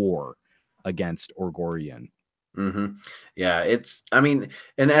a war against Orgorian. Yeah,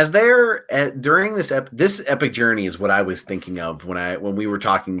 and as they're during this epic journey is what I was thinking of when we were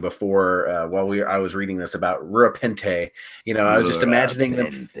talking before I was reading this about Ruapente. I was just imagining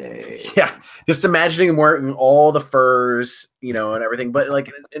them. Yeah, just imagining them wearing all the furs, and everything. But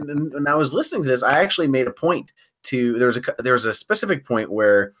like, and when I was listening to this, I actually made a point to there was a specific point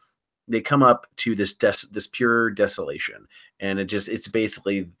where they come up to this pure desolation, and it's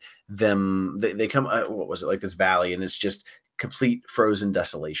basically them. They come, what was it, like this valley, and it's just complete frozen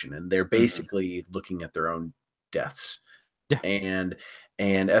desolation, and they're basically looking at their own deaths. Yeah. And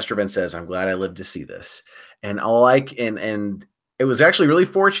Estraven says, "I'm glad I lived to see this." And and it was actually really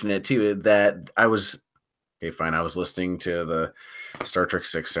fortunate too that I was listening to the Star Trek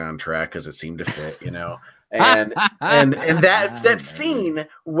 6 soundtrack because it seemed to fit, And that scene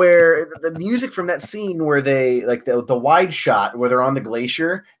where the music from that scene where they like the wide shot where they're on the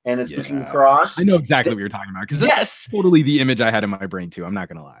glacier and it's looking across. I know exactly what you're talking about, because that's totally the image I had in my brain too. I'm not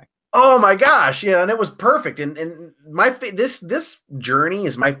gonna lie. Oh my gosh, yeah, and it was perfect. And this journey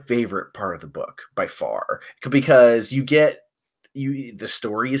is my favorite part of the book by far, because the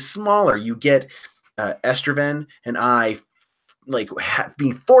story is smaller. You get Estraven and I like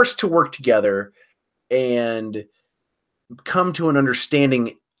being forced to work together and come to an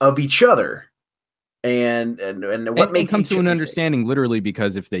understanding of each other, and what makes come each to an understanding literally,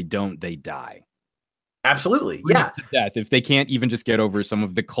 because if they don't, they die. Absolutely, yeah, to death if they can't even just get over some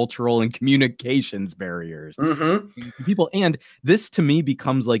of the cultural and communications barriers people. And this to me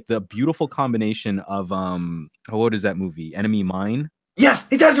becomes like the beautiful combination of what is that movie, Enemy Mine? Yes,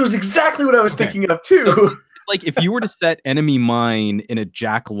 that was exactly what I was thinking of too. So, like if you were to set Enemy Mine in a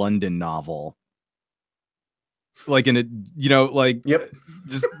Jack London novel, like in a, like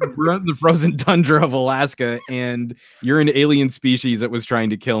just we're in the frozen tundra of Alaska and you're an alien species that was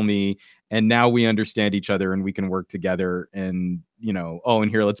trying to kill me, and now we understand each other and we can work together, and and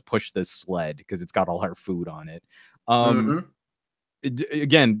here, let's push this sled because it's got all our food on it.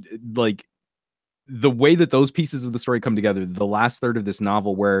 Again, like the way that those pieces of the story come together, the last third of this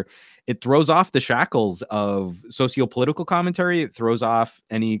novel, where it throws off the shackles of socio-political commentary, it throws off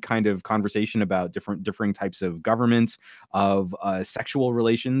any kind of conversation about differing types of governments, of sexual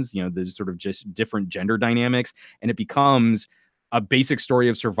relations, there's sort of just different gender dynamics, and it becomes a basic story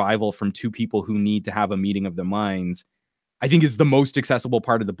of survival from two people who need to have a meeting of the minds. I think is the most accessible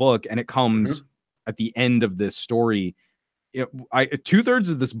part of the book, and it comes at the end of this story. 2/3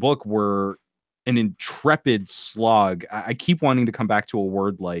 of this book were an intrepid slog. I keep wanting to come back to a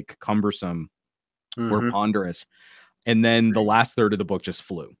word like cumbersome or ponderous, and then the last third of the book just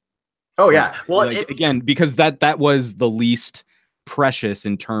flew. Oh yeah, well, again, because that was the least precious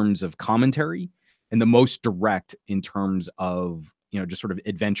in terms of commentary and the most direct in terms of just sort of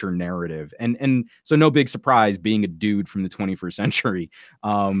adventure narrative, and so no big surprise, being a dude from the 21st century.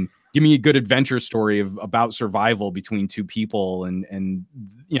 Give me a good adventure story about survival between two people, and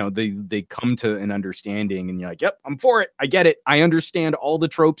they come to an understanding, and you're like, yep, I'm for it. I get it. I understand all the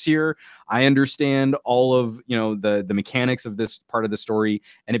tropes here. I understand all of the mechanics of this part of the story,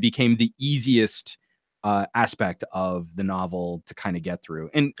 and it became the easiest aspect of the novel to kind of get through,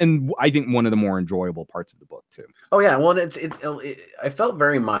 and I think one of the more enjoyable parts of the book too. Oh yeah, well, I felt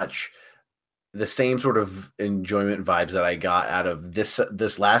very much the same sort of enjoyment vibes that I got out of this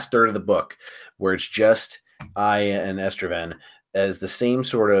last third of the book, where it's just I and Estraven, as the same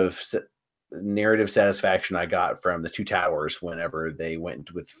sort of narrative satisfaction I got from the Two Towers whenever they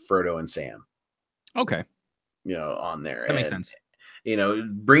went with Frodo and Sam. Okay, on there, that makes sense.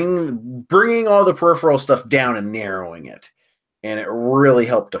 Bringing all the peripheral stuff down and narrowing it, and it really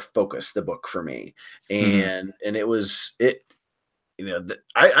helped to focus the book for me. And it was it.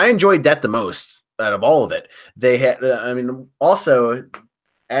 I enjoyed that the most out of all of it. They had, also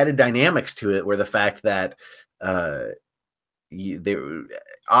added dynamics to it, where the fact that I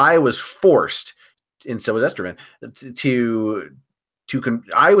was forced, and so was Estraven,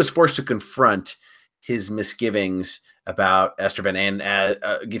 I was forced to confront his misgivings about Estraven and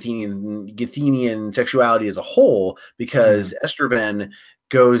Githinian sexuality as a whole, because Estraven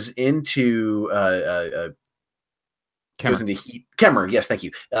goes into Kemmer. Yes, thank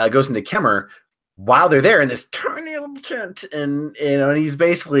you. Goes into Kemmer while they're there in this tiny little tent, and he's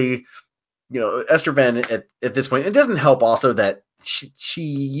basically, Estraven at this point. It doesn't help also that she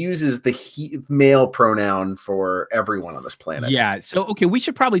uses the male pronoun for everyone on this planet. Yeah. So, okay, we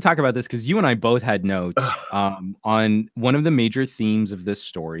should probably talk about this, because you and I both had notes on one of the major themes of this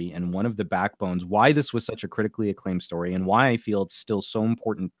story, and one of the backbones why this was such a critically acclaimed story, and why I feel it's still so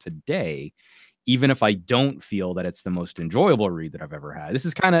important today, even if I don't feel that it's the most enjoyable read that I've ever had. This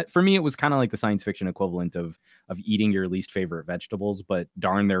is for me, it was kind of like the science fiction equivalent of eating your least favorite vegetables, but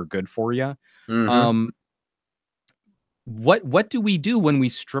darn, they're good for you. What do we do when we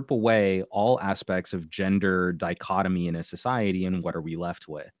strip away all aspects of gender dichotomy in a society, and what are we left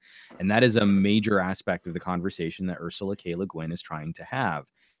with? And that is a major aspect of the conversation that Ursula K. Le Guin is trying to have.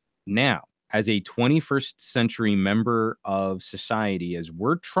 Now, as a 21st century member of society, as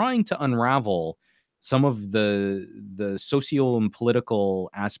we're trying to unravel some of the socio and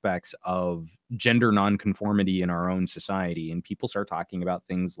political aspects of gender nonconformity in our own society, and people start talking about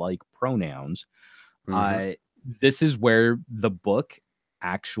things like pronouns, this is where the book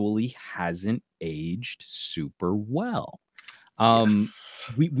actually hasn't aged super well.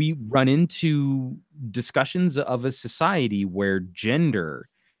 We run into discussions of a society where gender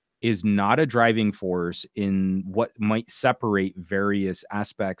is not a driving force in what might separate various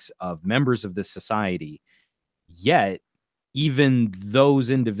aspects of members of this society. Yet, even those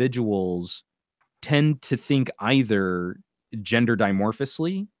individuals tend to think either gender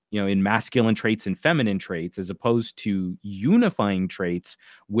dimorphously, in masculine traits and feminine traits, as opposed to unifying traits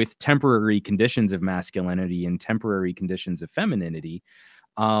with temporary conditions of masculinity and temporary conditions of femininity.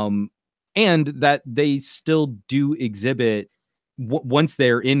 And that they still do exhibit, once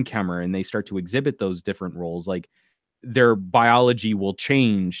they're in Kemmer and they start to exhibit those different roles, like their biology will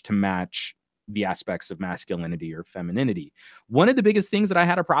change to match the aspects of masculinity or femininity. One of the biggest things that I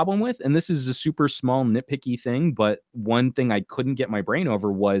had a problem with, and this is a super small nitpicky thing, but one thing I couldn't get my brain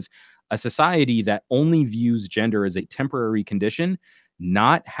over, was a society that only views gender as a temporary condition,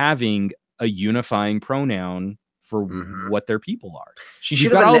 not having a unifying pronoun for what their people are.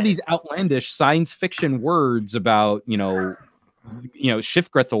 You've got all these outlandish science fiction words about, Shifgrathor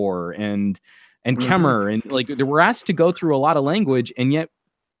and Kemmer, and like they were asked to go through a lot of language, and yet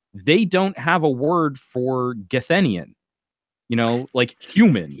they don't have a word for Gethenian, like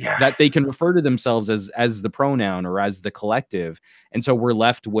human, that they can refer to themselves as the pronoun or as the collective. And so we're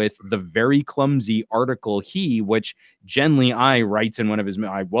left with the very clumsy article he, which Genly I writes in one of his,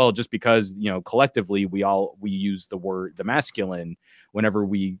 well, just because, collectively we use the masculine whenever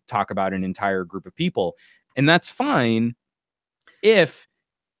we talk about an entire group of people. And that's fine if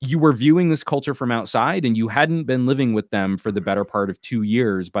you were viewing this culture from outside and you hadn't been living with them for the better part of 2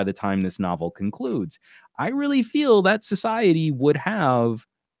 years by the time this novel concludes. I really feel that society would have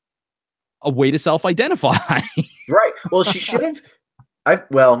a way to self-identify. Right. Well, she should have.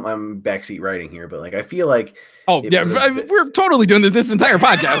 I'm backseat writing here, but like I feel like. Oh yeah, we're totally doing this entire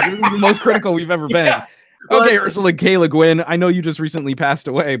podcast. This is the most critical we've ever been. Yeah. Well, okay, Ursula K. Le Guin, I know you just recently passed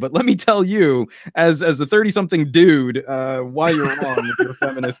away, but let me tell you, as a 30-something dude, why you're wrong with your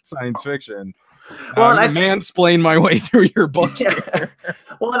feminist science fiction. Well, I mansplain my way through your book. Yeah.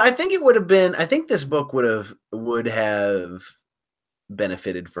 Well, and I think it would have been. I think this book would have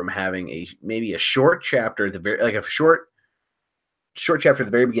benefited from having maybe a short chapter at the very, like a short chapter at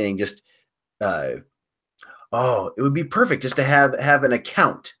the very beginning. Just, it would be perfect just to have an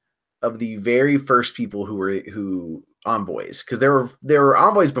account of the very first people who envoys, because there were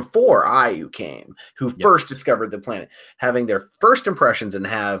envoys before Ayu came, who first discovered the planet, having their first impressions, and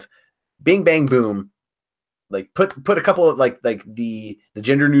have bing bang boom, like put a couple of like the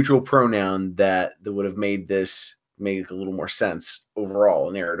gender neutral pronoun that would have made this make a little more sense overall,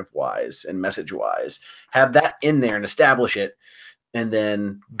 narrative wise and message wise. Have that in there and establish it, and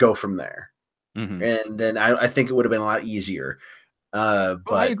then go from there. And then I think it would have been a lot easier. But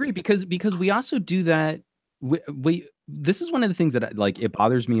I agree, because we also do that. This is one of the things that it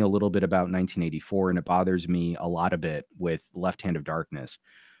bothers me a little bit about 1984, and it bothers me a lot a bit with Left Hand of Darkness,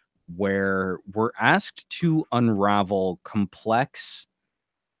 where we're asked to unravel complex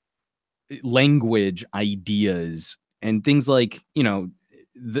language ideas and things like,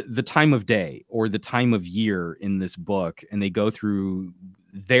 the time of day or the time of year in this book, and they go through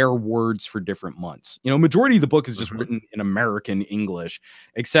their words for different months. Majority of the book is just written in American English,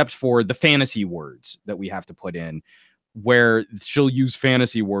 except for the fantasy words that we have to put in, where she'll use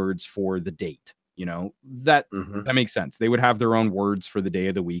fantasy words for the date. That makes sense. They would have their own words for the day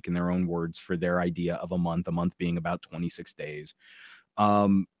of the week and their own words for their idea of a month being about 26 days.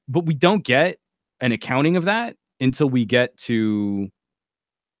 But we don't get an accounting of that until we get to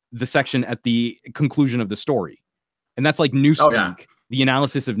the section at the conclusion of the story. And that's like Newspeak, the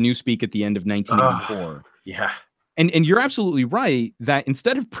analysis of Newspeak at the end of 1984. And you're absolutely right that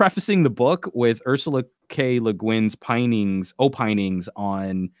instead of prefacing the book with Ursula K. Le Guin's opinings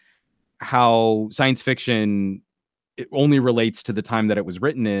on how science fiction only relates to the time that it was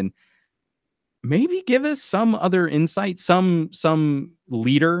written in, maybe give us some other insight, some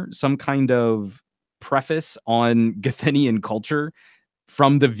leader, some kind of preface on Gethenian culture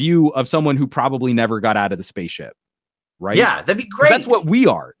from the view of someone who probably never got out of the spaceship. Right? Yeah, that'd be great. That's what we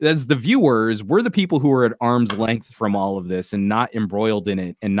are. As the viewers, we're the people who are at arm's length from all of this and not embroiled in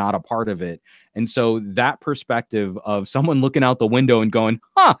it and not a part of it. And so that perspective of someone looking out the window and going,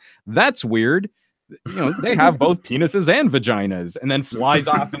 that's weird. They have both penises and vaginas, and then flies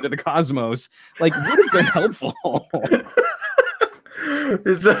off into the cosmos, would have been helpful.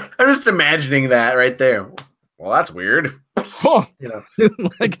 I'm just imagining that right there. Well, that's weird. Well,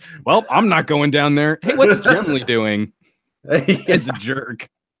 I'm not going down there. Hey, what's Genly doing? It's a jerk.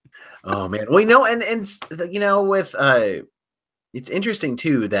 Oh man. Well, and with it's interesting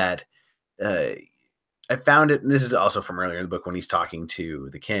too that I found it, and this is also from earlier in the book when he's talking to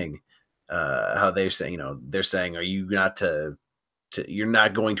the king, how they're saying, are you not to you're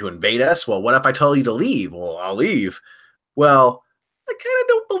not going to invade us. Well, what if I tell you to leave? Well, I'll leave. Well, I kind of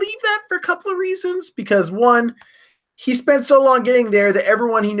don't believe that for a couple of reasons. Because one, he spent so long getting there that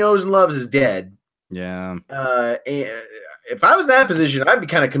everyone he knows and loves is dead. Yeah. And if I was in that position, I'd be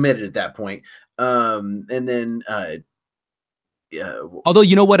kind of committed at that point. And then, yeah. Although,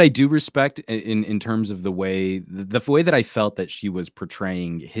 you know what I do respect in terms of the way that I felt that she was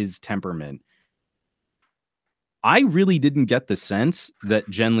portraying his temperament. I really didn't get the sense that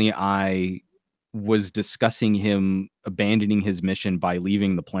Genly I was discussing him abandoning his mission by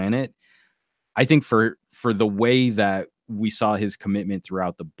leaving the planet. I think for the way that we saw his commitment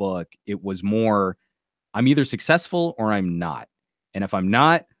throughout the book, it was more, I'm either successful or I'm not. And if I'm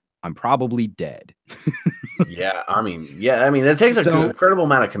not, I'm probably dead. Yeah, I mean, that takes an incredible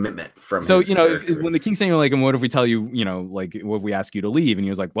amount of commitment from. So, you know, when the king's saying, like, and what if we tell you, you know, like, what if we ask you to leave? And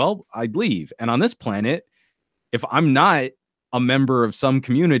he was like, well, I'd leave. And on this planet, if I'm not a member of some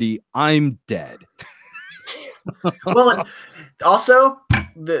community, I'm dead. Well, and also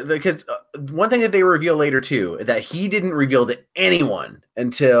because one thing that they reveal later too, that he didn't reveal to anyone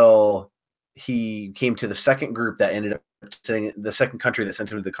until he came to the second group that ended up sending, the second country that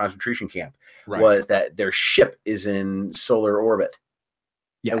sent him to the concentration camp, was that their ship is in solar orbit.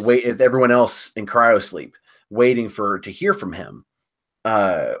 Yes. And everyone else in cryosleep, waiting to hear from him.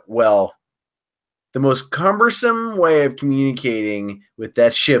 Well, the most cumbersome way of communicating with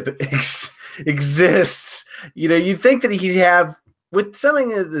that ship exists. You know, you'd think that he'd have, with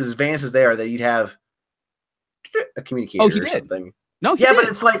something as advanced as they are, that you'd have a communicator. Oh, he or did. Something. No, he yeah, did. But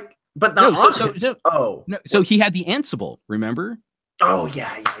it's like, but not. So he had the Ansible. Remember? Oh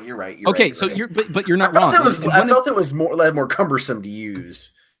yeah, you're right. Okay, so you're but you're not wrong. I felt it was more cumbersome to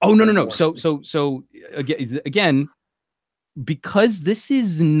use. Oh no. So again, because this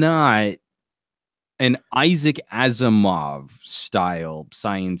is not an Isaac Asimov style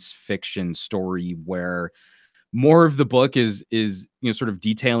science fiction story where more of the book is sort of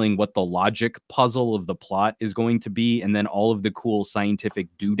detailing what the logic puzzle of the plot is going to be, and then all of the cool scientific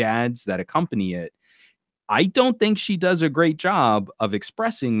doodads that accompany it. I don't think she does a great job of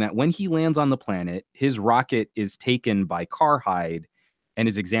expressing that when he lands on the planet, his rocket is taken by Carhide and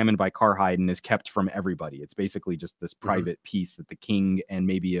is examined by Carhide and is kept from everybody. It's basically just this private piece that the king and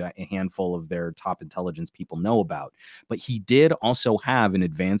maybe a handful of their top intelligence people know about. But he did also have an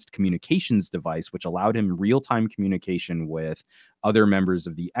advanced communications device, which allowed him real-time communication with other members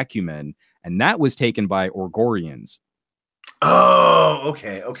of the Ecumen. And that was taken by Orgorians. Oh,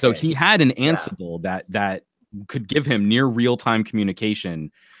 okay. So he had an Ansible that could give him near real-time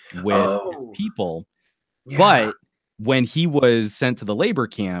communication with people. Yeah. But when he was sent to the labor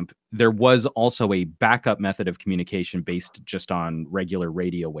camp, there was also a backup method of communication based just on regular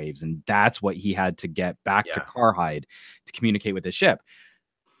radio waves. And that's what he had to get back to Carhide to communicate with the ship.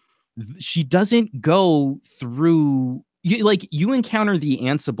 She doesn't go through... You encounter the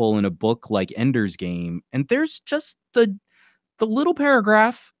Ansible in a book like Ender's Game, and there's just the little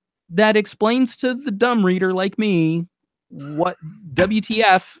paragraph that explains to the dumb reader like me what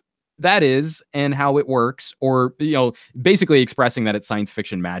WTF that is and how it works, or, you know, basically expressing that it's science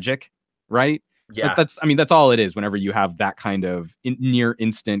fiction magic, right? Yeah. But that's all it is whenever you have that kind of near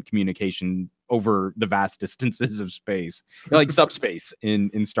instant communication over the vast distances of space, like subspace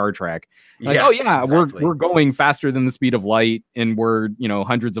in Star Trek. Like, exactly. we're going faster than the speed of light, and we're, you know,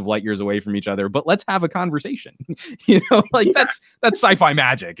 hundreds of light years away from each other, but let's have a conversation. You know, like that's sci-fi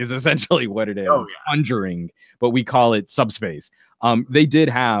magic is essentially what it is. It's conjuring, but we call it subspace. They did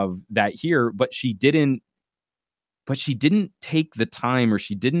have that here, but she didn't take the time, or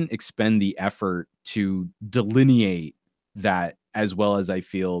she didn't expend the effort to delineate that as well as I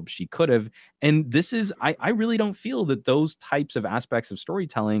feel she could have. And this is, I really don't feel that those types of aspects of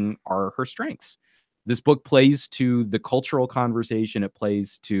storytelling are her strengths. This book plays to the cultural conversation. It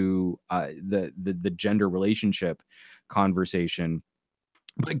plays to the gender relationship conversation.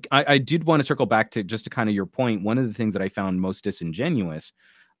 But I did want to circle back to just to kind of your point. One of the things that I found most disingenuous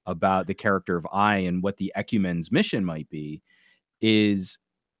about the character of I and what the Ecumen's mission might be is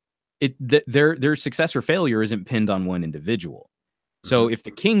their success or failure isn't pinned on one individual. So if the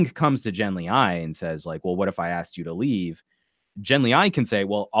king comes to Genly I and says, like, well, what if I asked you to leave? Genly I can say,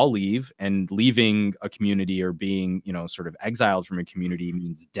 well, I'll leave, and leaving a community or being, you know, sort of exiled from a community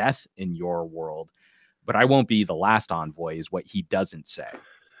means death in your world, but I won't be the last envoy, is what he doesn't say.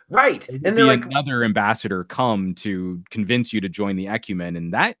 Right. And they're like, another ambassador come to convince you to join the Ecumen,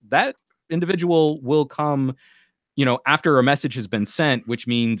 and that individual will come, you know, after a message has been sent, which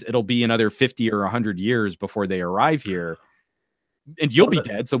means it'll be another 50 or 100 years before they arrive here. and you'll Well, be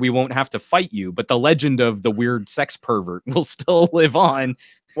dead, so we won't have to fight you. But the legend of the weird sex pervert will still live on.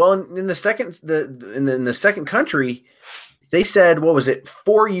 well, in the second in the second country, they said, what was it,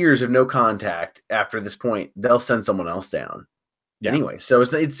 4 years of no contact. After this point, they'll send someone else down. Yeah. Anyway, so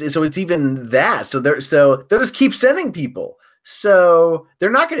it's even that. So they'll just keep sending people. So they're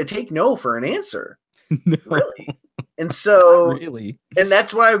not going to take no for an answer. No, really. And so really, and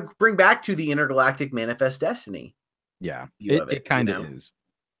that's what I bring back to the intergalactic manifest destiny. yeah, View of it kind of is.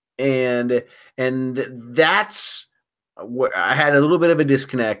 And that's what I had a little bit of a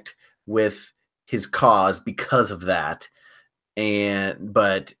disconnect with his cause because of that.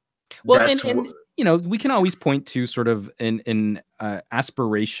 But well, that's and you know, we can always point to sort of an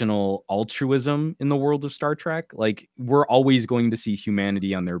aspirational altruism in the world of Star Trek. Like, we're always going to see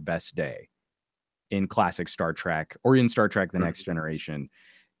humanity on their best day in classic Star Trek or in Star Trek: The Next Generation.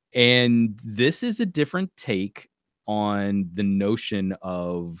 And this is a different take on the notion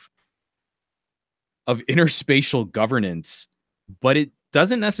of interspatial governance, but it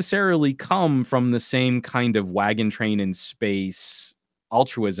doesn't necessarily come from the same kind of wagon train in space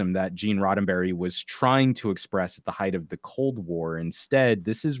altruism that Gene Roddenberry was trying to express at the height of the Cold War. Instead,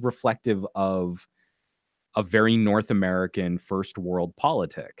 this is reflective of a very North American first world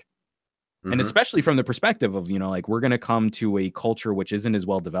politic. And especially from the perspective of, you know, like, we're going to come to a culture which isn't as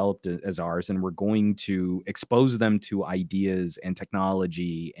well developed as ours, and we're going to expose them to ideas and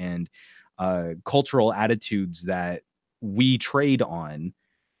technology and cultural attitudes that we trade on,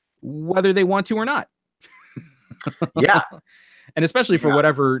 whether they want to or not. Yeah. And especially for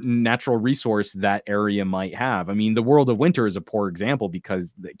whatever natural resource that area might have. I mean, the world of winter is a poor example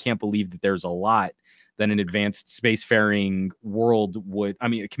because they can't believe that there's a lot that an advanced spacefaring world would, I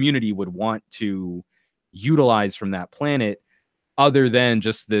mean, a community would want to utilize from that planet, other than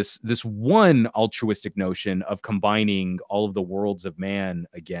just this one altruistic notion of combining all of the worlds of man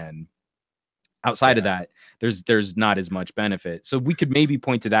again. Outside of that, there's not as much benefit. So we could maybe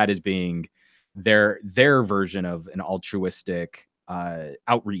point to that as being their version of an altruistic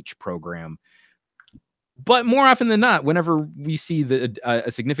outreach program. But more often than not, whenever we see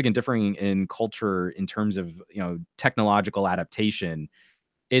a significant differing in culture in terms of, you know, technological adaptation,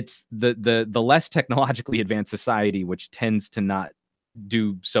 it's the less technologically advanced society which tends to not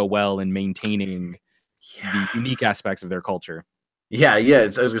do so well in maintaining the unique aspects of their culture. Yeah. I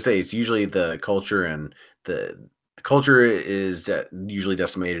was gonna say, it's usually the culture, and the culture is usually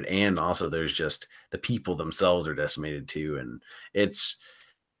decimated, and also there's just the people themselves are decimated too, and it's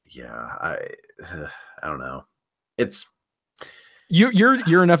I don't know. It's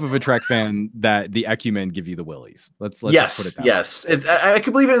you're enough of a Trek fan that the Ecumen give you the willies. Let's just put it that way. It's I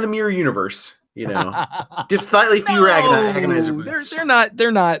could believe it in the mirror universe, you know, just slightly fewer agonizer.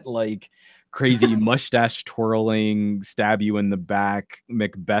 They're not like crazy mustache twirling, stab you in the back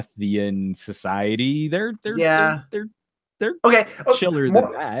Macbethian society. They're okay, chiller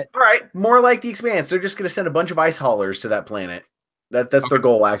than that. All right, more like the Expanse. They're just going to send a bunch of ice haulers to that planet. That's their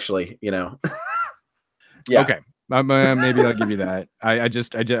goal, actually. You know. Yeah. Okay. Maybe I'll give you that.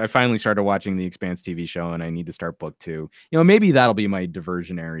 I finally started watching the Expanse TV show, and I need to start book 2. You know, maybe that'll be my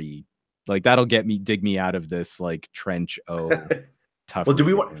diversionary. Like, that'll dig me out of this like trench. Tough.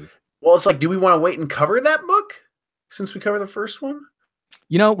 Well, it's like, do we want to wait and cover that book since we cover the first one?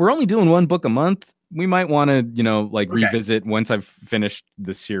 You know, we're only doing one book a month. We might want to, you know, like revisit once I've finished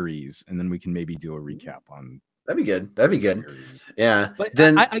the series, and then we can maybe do a recap on. That'd be good. Series. Yeah. But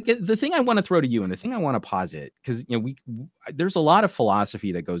then I get the thing I want to throw to you, and the thing I want to posit, because, you know, there's a lot of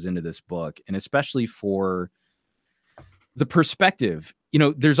philosophy that goes into this book, and especially for the perspective. You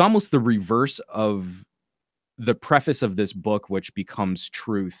know, there's almost the reverse of the preface of this book, which becomes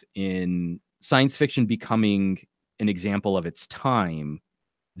truth in science fiction becoming an example of its time.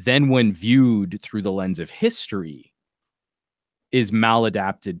 Then, when viewed through the lens of history, is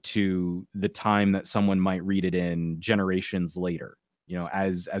maladapted to the time that someone might read it in generations later. You know,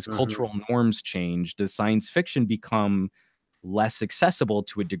 as cultural norms change, does science fiction become less accessible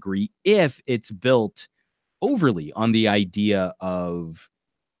to a degree if it's built overly on the idea of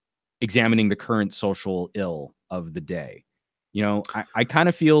examining the current social ill of the day? You know, I kind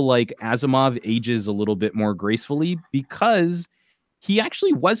of feel like Asimov ages a little bit more gracefully because he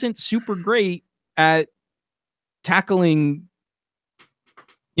actually wasn't super great at tackling,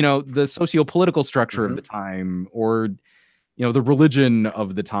 you know, the socio-political structure of the time, or, you know, the religion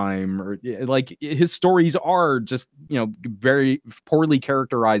of the time, or like his stories are just, you know, very poorly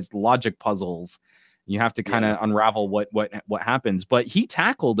characterized logic puzzles. You have to kind of unravel what happens. But he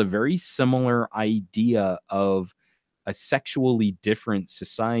tackled a very similar idea of a sexually different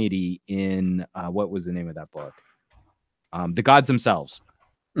society in what was the name of that book? the gods themselves,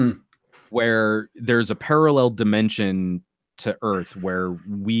 Mm. where there's a parallel dimension to Earth where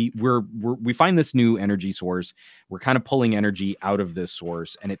we find this new energy source. We're kind of pulling energy out of this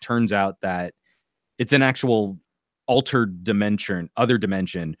source, and it turns out that it's an actual altered dimension, other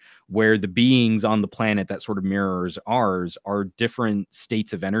dimension, where the beings on the planet that sort of mirrors ours are different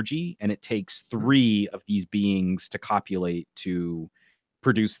states of energy, and it takes 3 of these beings to copulate to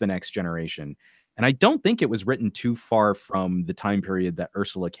produce the next generation. And I don't think it was written too far from the time period that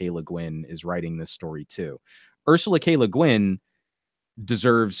Ursula K. Le Guin is writing this story too. Ursula K. Le Guin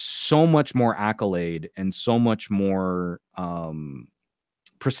deserves so much more accolade and so much more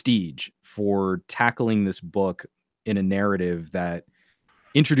prestige for tackling this book in a narrative that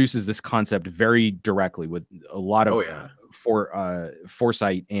introduces this concept very directly with a lot of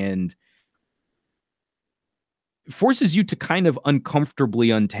foresight, and forces you to kind of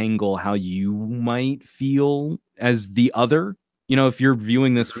uncomfortably untangle how you might feel as the other. You know, if you're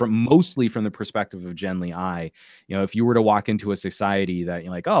viewing this from mostly from the perspective of Genly I, you know, if you were to walk into a society that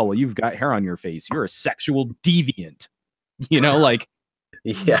you're like, oh, well, you've got hair on your face, you're a sexual deviant, you know, like,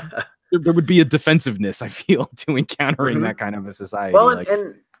 yeah, there would be a defensiveness, I feel, to encountering that kind of a society. Well,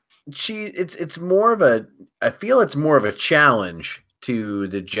 and it's more of a, I feel it's more of a challenge to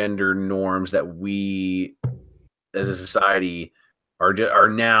the gender norms that we as a society are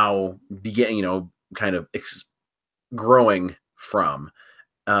now beginning, you know, kind of growing from.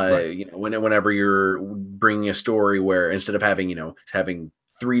 You know, whenever you're bringing a story where instead of having, you know, having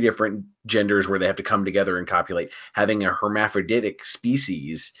 3 different genders where they have to come together and copulate, having a hermaphroditic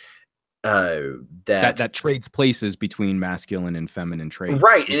species that trades places between masculine and feminine traits,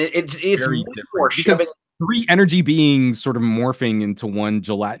 right? And it's very different because 3 energy beings sort of morphing into one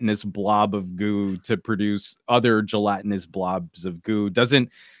gelatinous blob of goo to produce other gelatinous blobs of goo doesn't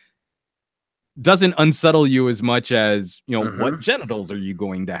unsettle you as much as, you know, what genitals are you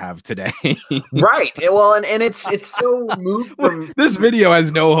going to have today? Right. Well, and it's so moved from this video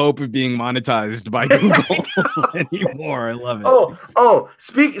has no hope of being monetized by Google anymore. I love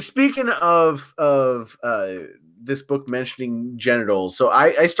it. Speaking of this book mentioning genitals, so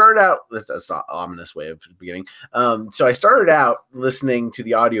I started out, that's an ominous way of beginning. So I started out listening to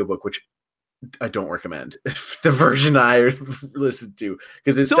the audiobook, which I don't recommend the version I listened to,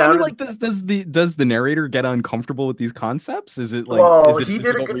 because it sounded like, does the narrator get uncomfortable with these concepts? Is it like, well, he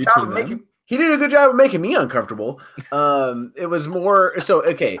did a good job of making me uncomfortable. It was more so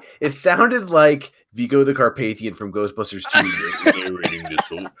okay. It sounded like Vigo the Carpathian from Ghostbusters 2 narrating this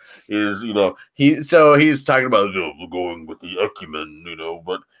whole is, you know, he's talking about, you know, going with the acumen, you know,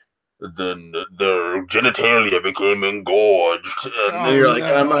 but then their genitalia became engorged, and you're like,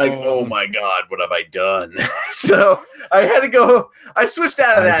 I'm like, oh my god, what have I done? So I had to go. I switched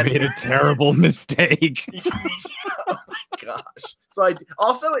out of that. I made a terrible mistake. Oh my gosh! So I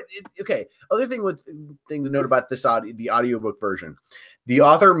also okay. Other thing to note about this the audiobook version, the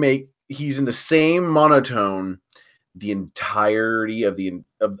author he's in the same monotone the entirety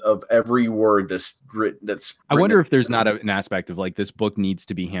of every word that's written. I wonder if there's not an aspect of like, this book needs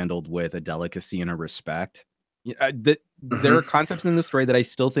to be handled with a delicacy and a respect. There are concepts in this story that I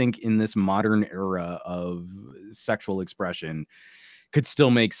still think in this modern era of sexual expression could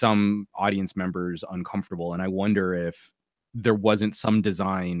still make some audience members uncomfortable. And I wonder if there wasn't some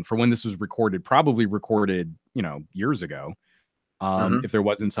design for when this was recorded, probably recorded, you know, years ago. If there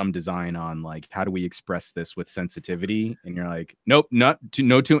wasn't some design on like, how do we express this with sensitivity? And you're like, nope, not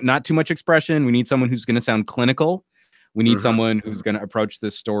too much expression. We need someone who's going to sound clinical. We need someone who's going to approach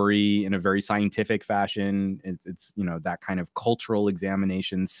this story in a very scientific fashion. It's, you know, that kind of cultural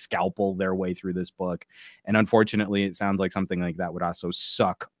examination, scalpel their way through this book. And unfortunately, it sounds like something like that would also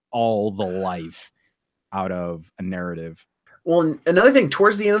suck all the life out of a narrative. Well, another thing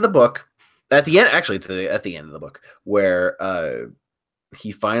towards the end of the book, at the end, actually, it's at the end of the book where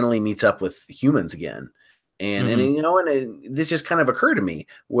he finally meets up with humans again, and you know, and this just kind of occurred to me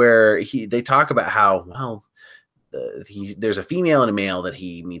where they talk about how, well, there's a female and a male that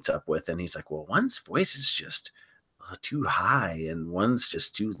he meets up with, and he's like, well, one's voice is just too high and one's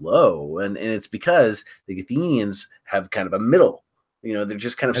just too low, and it's because the Athenians have kind of a middle. You know, they're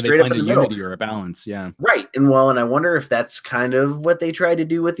just kind of straight up in the middle. Unity or a balance, yeah. Right. And I wonder if that's kind of what they tried to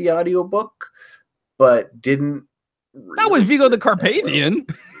do with the audiobook, but didn't. Really. That was Vigo the Carpathian.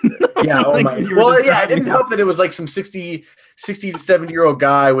 Yeah. Oh my. Well, yeah, I didn't hope that it was like some 60 to 70-year-old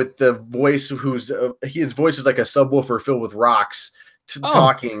guy with the voice whose his voice is like a subwoofer filled with rocks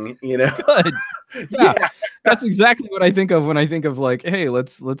talking, you know. Good. Yeah. That's exactly what I think of when I think of like, hey,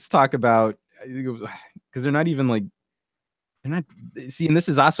 let's talk about, because they're not even like, they're not, see, and this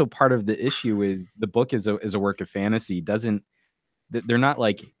is also part of the issue is the book is a work of fantasy. They're not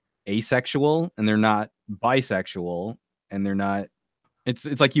like asexual and they're not bisexual and they're not,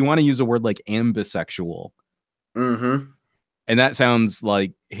 it's like you want to use a word like ambisexual. Mm-hmm. And that sounds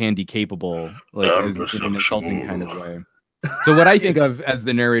like handy capable, like as in an insulting kind of way. So what I think of as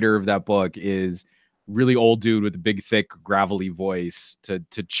the narrator of that book is really old dude with a big, thick, gravelly voice to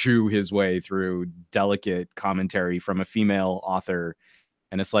chew his way through delicate commentary from a female author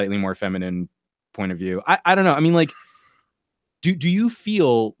and a slightly more feminine point of view. I don't know. I mean, like, do you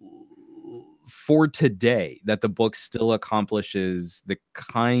feel for today that the book still accomplishes the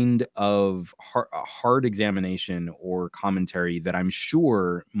kind of hard examination or commentary that I'm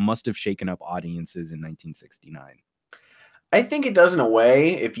sure must have shaken up audiences in 1969? I think it does in a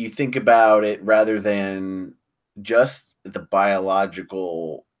way if you think about it rather than just the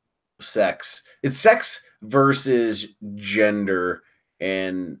biological sex. It's sex versus gender,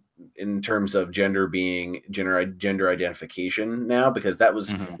 and in terms of gender being gender identification now, because this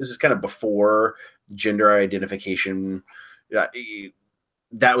is kind of before gender identification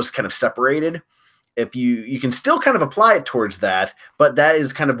that was kind of separated. If you can still kind of apply it towards that, but that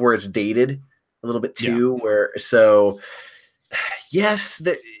is kind of where it's dated a little bit too. Yeah. Where so yes,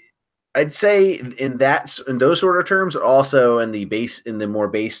 I'd say in those sort of terms, also in the more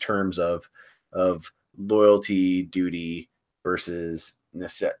base terms of loyalty, duty versus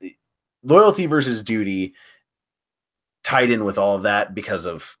necessity, loyalty versus duty, tied in with all of that because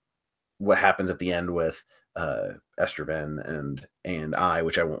of what happens at the end with Estroven and I,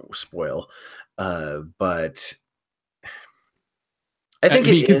 which I won't spoil, but I think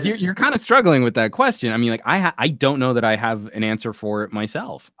mean, it because is. you're kind of struggling with that question. I mean, like I don't know that I have an answer for it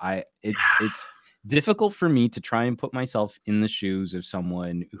myself. It's difficult for me to try and put myself in the shoes of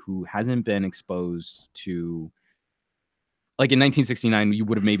someone who hasn't been exposed to, like in 1969, you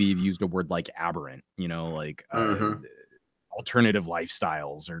would have maybe used a word like aberrant, you know, like Mm-hmm. alternative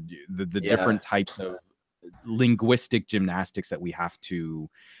lifestyles or the Yeah. different types of linguistic gymnastics that we have to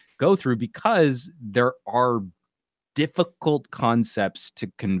go through because there are difficult concepts to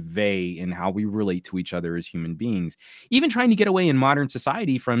convey in how we relate to each other as human beings. Even trying to get away in modern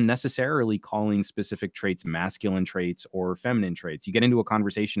society from necessarily calling specific traits masculine traits or feminine traits. You get into a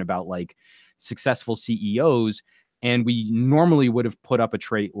conversation about like successful CEOs, and we normally would have put up a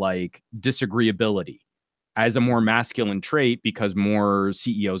trait like disagreeability as a more masculine trait because more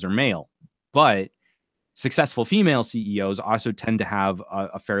CEOs are male. But successful female CEOs also tend to have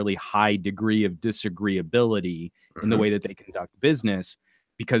a fairly high degree of disagreeability in the Mm-hmm. way that they conduct business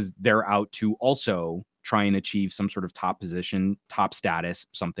because they're out to also try and achieve some sort of top position, top status,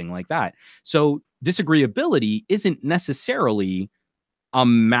 something like that. So disagreeability isn't necessarily a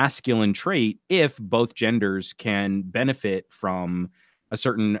masculine trait if both genders can benefit from a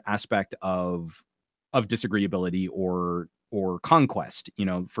certain aspect of disagreeability or conquest, you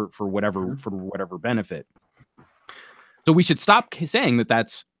know, for whatever benefit. So we should stop saying that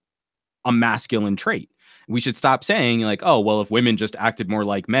that's a masculine trait. We should stop saying like, oh, well, if women just acted more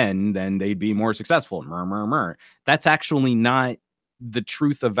like men, then they'd be more successful. That's actually not the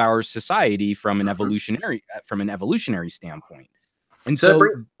truth of our society from an evolutionary standpoint. And So that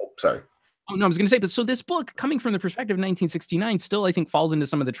so, sorry. oh no, I was going to say, but so this book, coming from the perspective of 1969, still I think falls into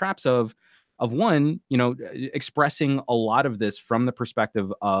some of the traps of one, you know, expressing a lot of this from the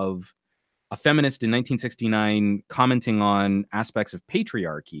perspective of a feminist in 1969 commenting on aspects of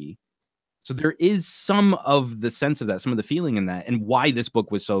patriarchy. So there is some of the sense of that, some of the feeling in that, and why this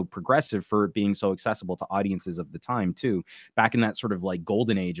book was so progressive for it being so accessible to audiences of the time too. Back in that sort of like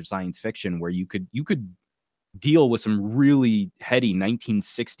golden age of science fiction, where you could deal with some really heady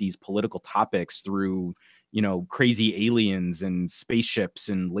 1960s political topics through, you know, crazy aliens and spaceships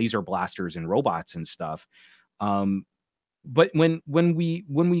and laser blasters and robots and stuff. But when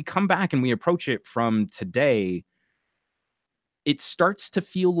we come back and we approach it from today, it starts to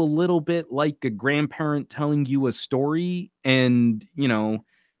feel a little bit like a grandparent telling you a story, and you know,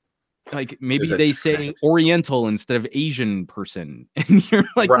 like There's maybe a they say disconnect. Oriental instead of Asian person, and you're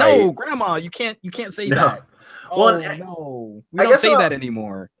like, Right. no, grandma, you can't say No. that. Well, Oh no, we I don't guess say that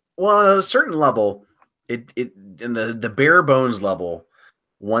anymore. well, on a certain level, it in the bare bones level,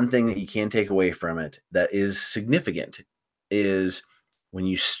 one thing that you can take away from it that is significant is when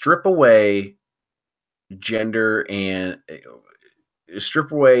you strip away gender and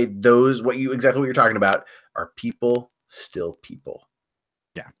strip away those what you're talking about, are people still people?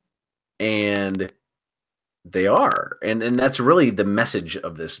 Yeah, And they are. And that's really the message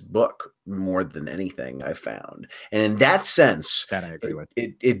of this book more than anything I found. And in that sense, that I agree with.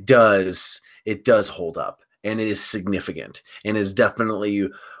 it does hold up. and it is significant and is definitely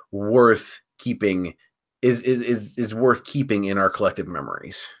worth keeping is worth keeping in our collective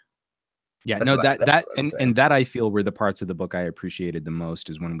memories. Yeah, That's no, what that that's what I would say. and that I feel were the parts of the book I appreciated the most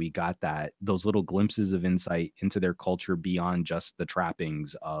is when we got those little glimpses of insight into their culture beyond just the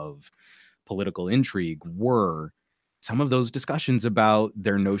trappings of political intrigue were some of those discussions about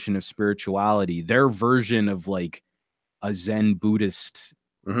their notion of spirituality, their version of like a Zen Buddhist,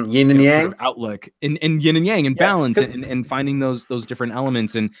 Yin and sort of yang. outlook in yin and yang and Yeah. balance and finding those different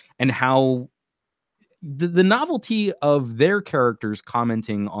elements and how the novelty of their characters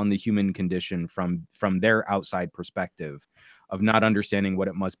commenting on the human condition from their outside perspective of not understanding what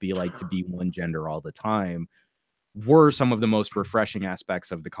it must be like to be one gender all the time were some of the most refreshing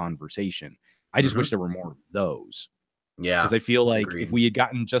aspects of the conversation. I just wish there were more of those. Yeah. Because I feel like Agreed. if we had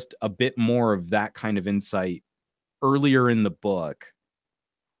gotten just a bit more of that kind of insight earlier in the book,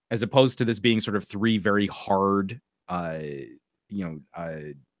 as opposed to this being sort of three very hard, three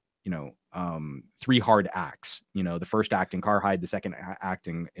hard acts. The first act in Carhide, the second act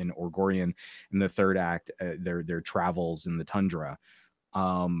in Orgorian, and the third act, their travels in the tundra.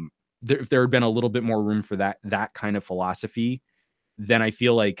 If there had been a little bit more room for that kind of philosophy, then I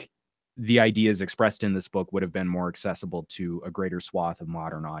feel like the ideas expressed in this book would have been more accessible to a greater swath of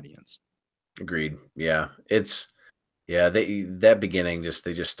modern audience. Agreed. Yeah. That beginning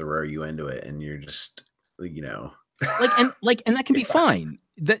they just throw you into it and you're just and that can be fine.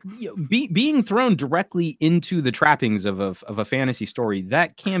 That being thrown directly into the trappings of a fantasy story,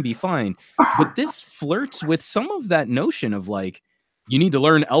 that can be fine. But this flirts with some of that notion of like, you need to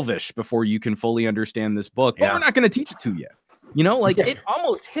learn Elvish before you can fully understand this book, but we're not going to teach it to you. It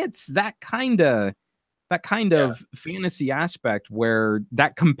almost hits that kind of fantasy aspect where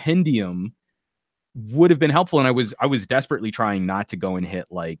that compendium would have been helpful, and I was desperately trying not to go and hit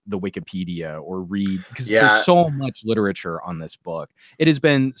like the Wikipedia or read, because there's so much literature on this book. It has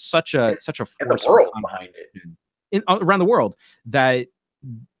been such a force the world behind it around the world that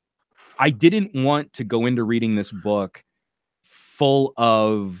I didn't want to go into reading this book full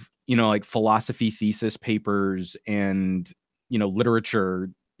of like philosophy thesis papers and literature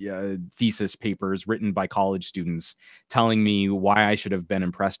thesis papers written by college students telling me why I should have been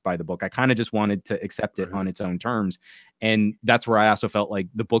impressed by the book. I kind of just wanted to accept it on its own terms. And that's where I also felt like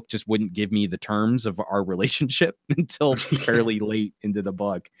the book just wouldn't give me the terms of our relationship until fairly late into the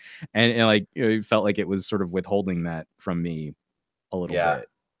book. And like, it felt like it was sort of withholding that from me a little bit.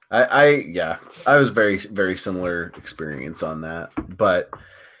 I was very, very similar experience on that, but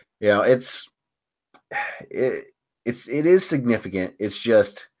it is significant. It's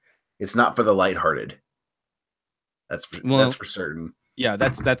just, it's not for the lighthearted. That's for certain. Yeah,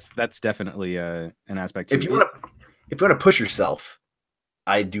 that's definitely an aspect too. If you want to push yourself,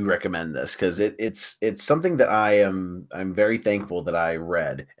 I do recommend this because it's something that I'm very thankful that I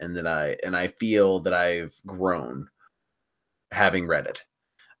read and that I feel that I've grown having read it.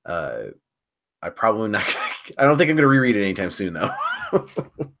 I probably not. I don't think I'm going to reread it anytime soon, though.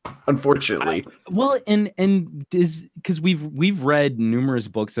 Unfortunately. And because we've read numerous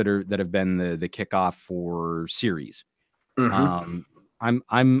books that have been the kickoff for series. I'm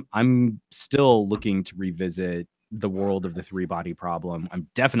still looking to revisit the world of the three body problem. I'm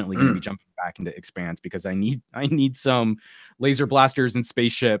definitely going to be jumping back into Expanse because I need some laser blasters and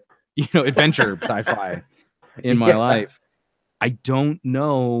spaceship, adventure sci-fi in my life. I don't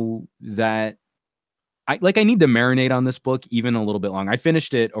know that I need to marinate on this book even a little bit long. I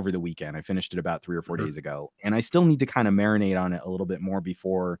finished it over the weekend. I finished it about 3 or 4 days ago, and I still need to kind of marinate on it a little bit more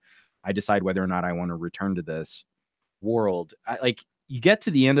before I decide whether or not I want to return to this world. You get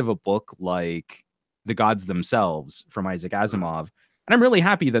to the end of a book like The Gods Themselves from Isaac Asimov, and I'm really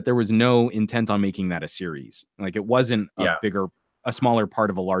happy that there was no intent on making that a series. Like, it wasn't a smaller part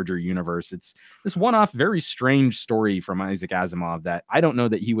of a larger universe. It's this one-off, very strange story from Isaac Asimov that I don't know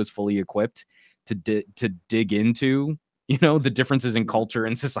that he was fully equipped to dig into, the differences in culture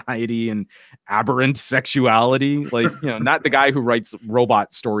and society and aberrant sexuality. Like, not the guy who writes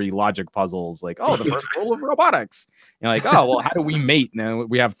robot story logic puzzles. Like, oh, the first rule of robotics. Like, oh, well, how do we mate? Now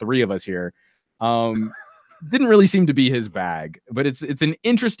we have 3 of us here. Didn't really seem to be his bag, but it's an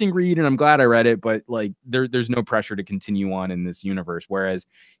interesting read, and I'm glad I read it. But like, there's no pressure to continue on in this universe. Whereas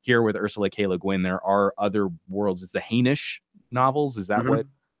here with Ursula K. Le Guin, there are other worlds. It's the Hainish novels. Is that what?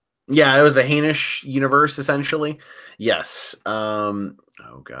 Yeah, it was the Hainish universe essentially. Yes. Oh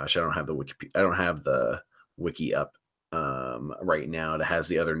gosh, I don't have the wiki up right now. It has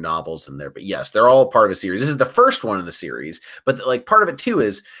the other novels in there, but yes, they're all part of a series. This is the first one in the series, but like part of it too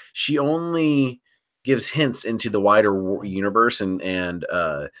is she only gives hints into the wider universe and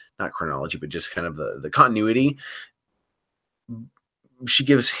not chronology, but just kind of the continuity. She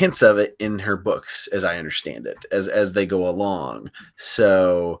gives hints of it in her books, as I understand it, as they go along.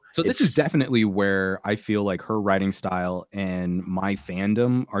 So this is definitely where I feel like her writing style and my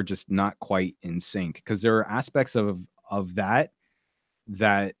fandom are just not quite in sync, because there are aspects of that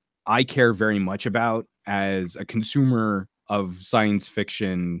I care very much about as a consumer of science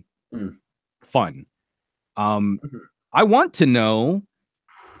fiction fun. I want to know,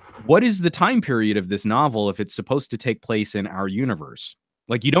 what is the time period of this novel if it's supposed to take place in our universe?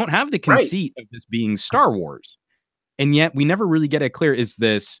 Like, you don't have the conceit of this being Star Wars, and yet we never really get it clear. Is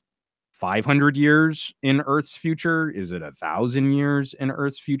this 500 years in Earth's future? Is it 1,000 years in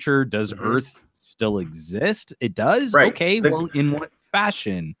Earth's future? Does Earth still exist? It does. Right. Okay. Well, in what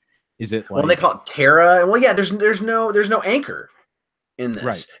fashion? Is it like? Well, they call it Terra, and well, yeah. There's no anchor in this,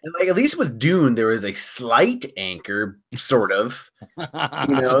 right? And like, at least with Dune, there is a slight anchor, sort of. You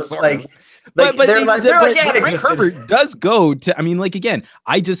know, like. But Frank Herbert does go to, I mean, like, again,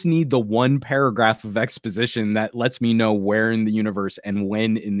 I just need the one paragraph of exposition that lets me know where in the universe and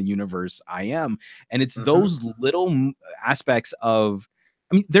when in the universe I am. And it's those little aspects of,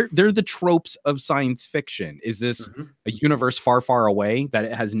 I mean, they're the tropes of science fiction. Is this a universe far, far away that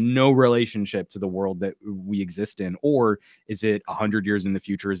it has no relationship to the world that we exist in? Or is it 100 years in the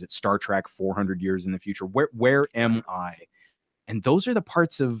future? Is it Star Trek 400 years in the future? Where am I? And those are the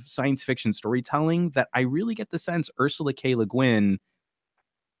parts of science fiction storytelling that I really get the sense Ursula K. Le Guin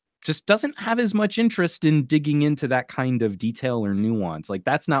just doesn't have as much interest in digging into that kind of detail or nuance. Like,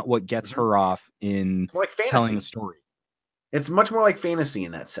 that's not what gets her off in telling a story. It's much more like fantasy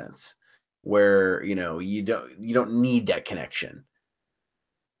in that sense, where, you know, you don't need that connection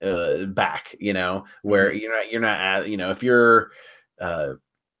back, you know, where you're not you know, if you're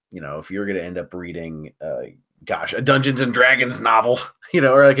if you're going to end up reading gosh, a Dungeons and Dragons novel, you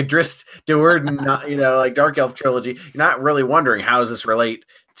know, or like a Drizzt Do'Urden, you know, like Dark Elf trilogy, you're not really wondering how does this relate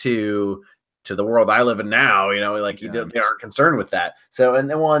to the world I live in now, you know, like they aren't concerned with that. So, and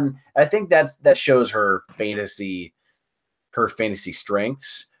then I think that shows her fantasy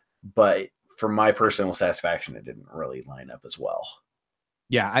strengths, but for my personal satisfaction, it didn't really line up as well.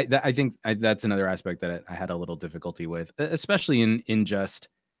 Yeah, I think that's another aspect that I had a little difficulty with, especially in just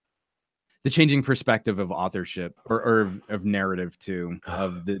the changing perspective of authorship or of narrative too,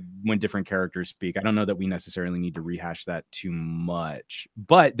 of when different characters speak. I don't know that we necessarily need to rehash that too much,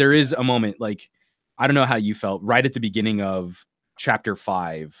 but there is a moment, like, I don't know how you felt right at the beginning of chapter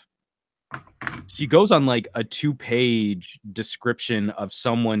 5. She goes on like a 2-page description of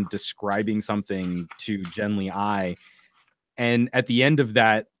someone describing something to Genly I. And at the end of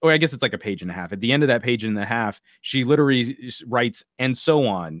that, or I guess it's like a page and a half. At the end of that page and a half, she literally writes, and so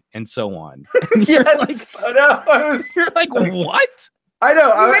on, and so on. And yes, like, I know. You're like, what? I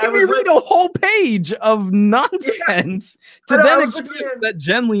know. I made me read a whole page of nonsense to then explain that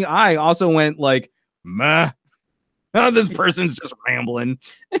Genly I also went like, meh. Oh, this person's just rambling.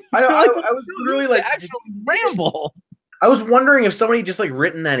 I was literally like, actually ramble. I was wondering if somebody just like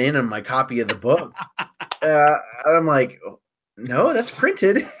written that in on my copy of the book. I'm like, no, that's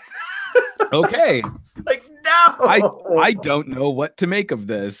printed. Okay. Like, no. I don't know what to make of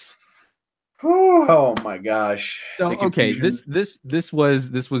this. Oh my gosh. So okay, this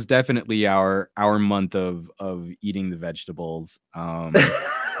was definitely our month of eating the vegetables.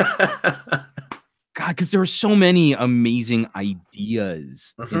 God, because there were so many amazing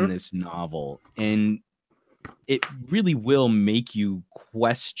ideas in this novel, and it really will make you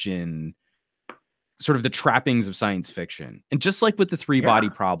question sort of the trappings of science fiction. And just like with the 3-body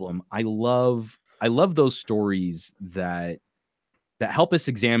problem, I love those stories that help us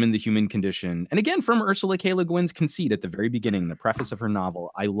examine the human condition. And again, from Ursula K. Le Guin's conceit at the very beginning, the preface of her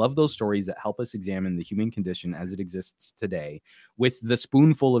novel, I love those stories that help us examine the human condition as it exists today, with the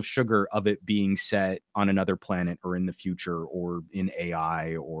spoonful of sugar of it being set on another planet or in the future or in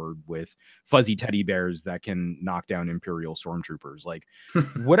AI or with fuzzy teddy bears that can knock down Imperial stormtroopers. Like,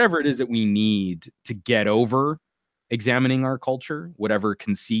 whatever it is that we need to get over examining our culture, whatever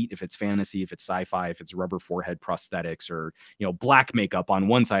conceit, if it's fantasy, if it's sci-fi, if it's rubber forehead prosthetics, or, you know, black makeup on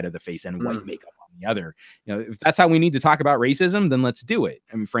one side of the face and white makeup on the other. You know, if that's how we need to talk about racism, then let's do it.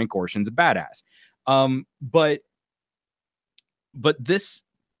 I mean, Frank Gorshin's a badass. But this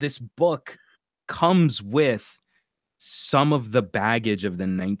book comes with some of the baggage of the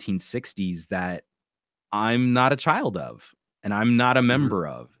 1960s that I'm not a child of and I'm not a member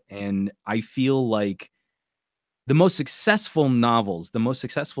of. And I feel like the most successful novels, the most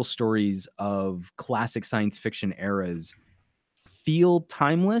successful stories of classic science fiction eras feel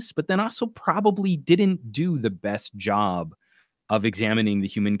timeless, but then also probably didn't do the best job of examining the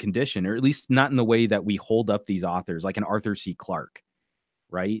human condition, or at least not in the way that we hold up these authors, like an Arthur C. Clarke,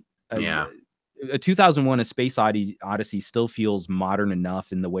 right? Yeah. A 2001: A Space Odyssey still feels modern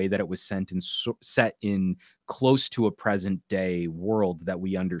enough in the way that it was set in close to a present day world that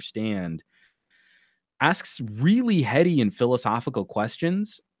we understand. Asks really heady and philosophical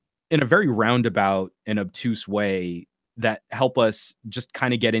questions in a very roundabout and obtuse way that help us just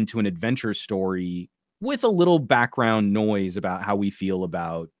kind of get into an adventure story with a little background noise about how we feel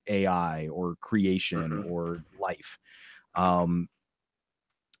about AI or creation or life.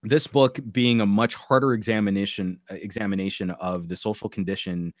 This book being a much harder examination of the social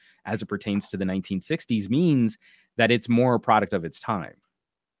condition as it pertains to the 1960s means that it's more a product of its time,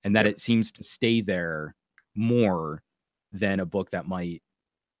 and that it seems to stay there more than a book that might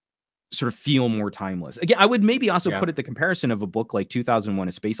sort of feel more timeless. Again, I would maybe also put it the comparison of a book like 2001: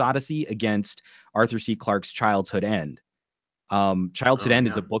 A Space Odyssey against Arthur C. Clarke's Childhood's End. Childhood's End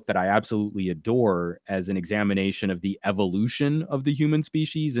is a book that I absolutely adore as an examination of the evolution of the human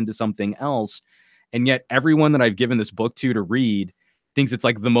species into something else. And yet everyone that I've given this book to read thinks it's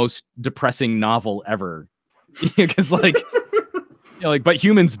like the most depressing novel ever. Because like, you know, like, but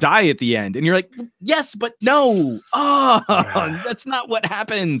humans die at the end. And you're like, yes, but no. Oh, that's not what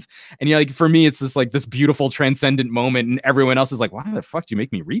happens. And you're like, for me, it's just like this beautiful transcendent moment. And everyone else is like, why the fuck do you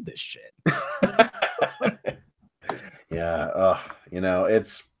make me read this shit? Yeah. You know,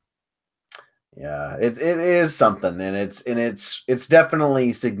 it is something, and it's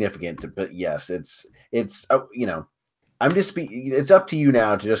definitely significant, but yes, it's you know, it's up to you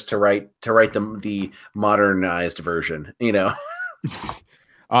now to write the modernized version, you know.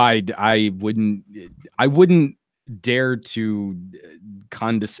 I wouldn't dare to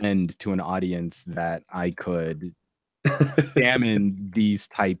condescend to an audience that I could examine these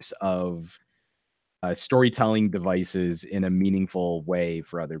types of storytelling devices in a meaningful way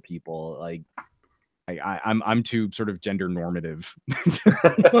for other people. Like I'm too sort of gender normative.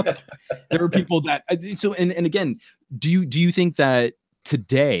 There are people that so and again, do you think that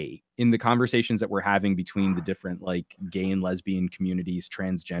today in the conversations that we're having between the different like gay and lesbian communities,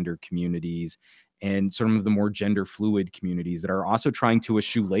 transgender communities, and some of the more gender fluid communities that are also trying to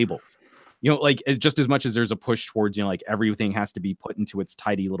eschew labels, you know, like just as much as there's a push towards, you know, like everything has to be put into its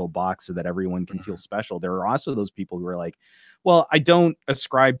tidy little box so that everyone can feel special, there are also those people who are like, well, I don't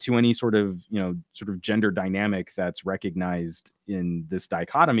ascribe to any sort of, you know, sort of gender dynamic that's recognized in this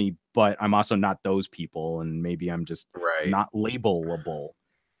dichotomy, but I'm also not those people, and maybe I'm just not labelable.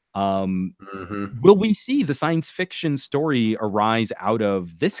 Will we see the science fiction story arise out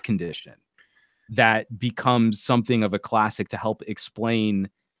of this condition that becomes something of a classic to help explain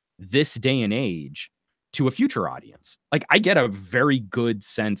this day and age to a future audience? Like, I get a very good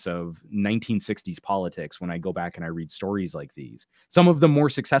sense of 1960s politics when I go back and I read stories like these. Some of them more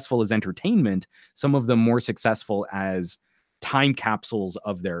successful as entertainment, some of them more successful as time capsules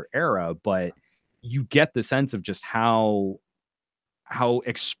of their era, but you get the sense of just how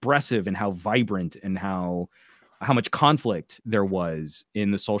expressive and how vibrant and how much conflict there was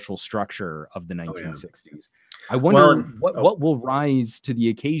in the social structure of the 1960s. I wonder what will rise to the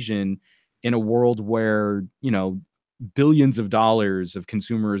occasion in a world where, you know, billions of dollars of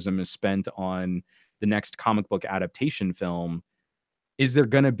consumerism is spent on the next comic book adaptation film. Is there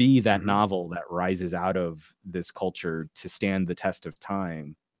going to be that novel that rises out of this culture to stand the test of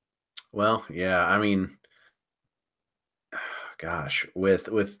time? Well, yeah, I mean, gosh, with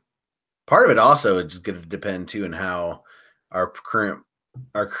part of it also, it's going to depend too on how our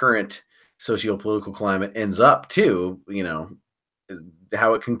current socio-political climate ends up too, you know,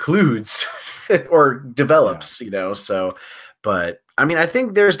 how it concludes or develops, you know. So, but I mean, I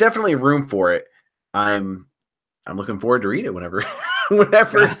think there's definitely room for it. I'm looking forward to read it whenever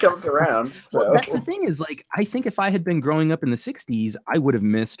it comes around. So well, that's the thing, is like, I think if I had been growing up in the 60s, I would have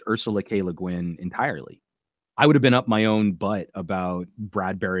missed Ursula K. Le Guin entirely. I would have been up my own butt about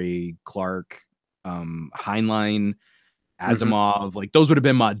Bradbury, Clark, Heinlein, Asimov. Like, those would have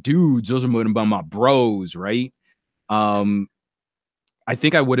been my dudes. Those would have been my bros, right? I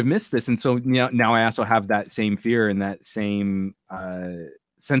think I would have missed this. And so, you know, now I also have that same fear and that same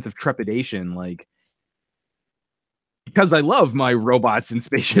sense of trepidation. Like, because I love my robots and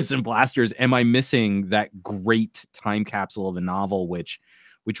spaceships and blasters, am I missing that great time capsule of a novel, which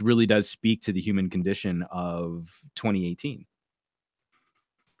really does speak to the human condition of 2018?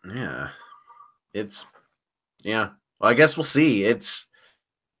 Yeah. Well, I guess we'll see.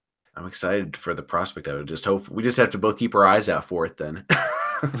 I'm excited for the prospect of it. We just have to both keep our eyes out for it then.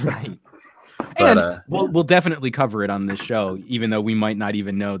 Right. But And we'll definitely cover it on this show, even though we might not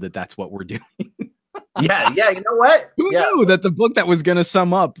even know that that's what we're doing. yeah. You know what? Who knew that the book that was going to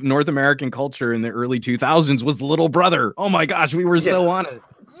sum up North American culture in the early 2000s was Little Brother? Oh my gosh, we were so on it.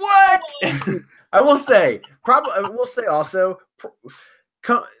 What? I will say also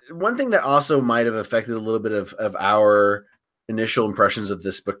one thing that also might have affected a little bit of our initial impressions of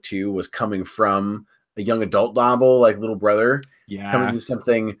this book too was coming from a young adult novel like Little Brother. Yeah. Coming to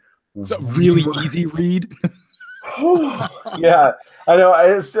something it's a really easy read. Yeah, I know.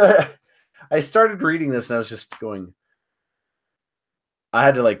 I started reading this and I was just going. I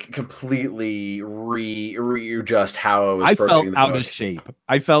had to like completely readjust how I was. I felt out of shape.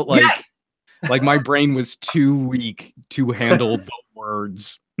 I felt like like my brain was too weak to handle the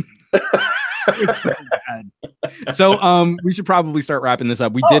words. It's so bad. So we should probably start wrapping this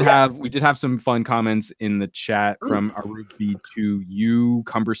up. We did have some fun comments in the chat from Arubi to you.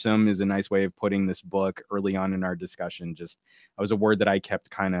 Cumbersome is a nice way of putting this book early on in our discussion. Just that was a word that I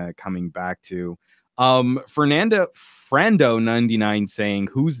kept kind of coming back to. Frando 99 saying,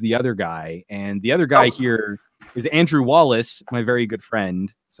 who's the other guy? And the other guy here is Andrew Wallace, my very good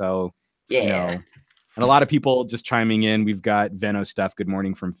friend. So you know, and a lot of people just chiming in. We've got Veno Stuff. Good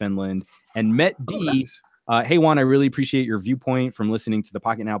morning from Finland. And Met D. Nice. Hey, Juan, I really appreciate your viewpoint from listening to the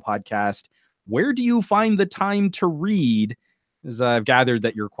Pocket Now podcast. Where do you find the time to read? As I've gathered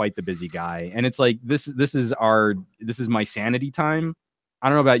that you're quite the busy guy. And it's like, this is my sanity time. I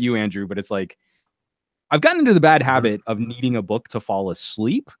don't know about you, Andrew, but it's like, I've gotten into the bad habit of needing a book to fall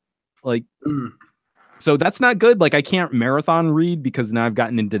asleep. Like, so that's not good. Like, I can't marathon read because now I've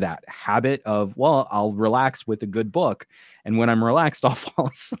gotten into that habit of, well, I'll relax with a good book. And when I'm relaxed, I'll fall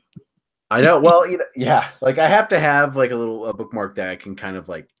asleep. I know. Well, yeah. Like I have to have like a bookmark that I can kind of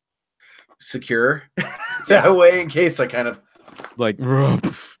like secure that way in case I kind of like,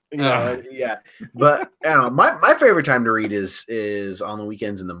 yeah. But my favorite time to read is on the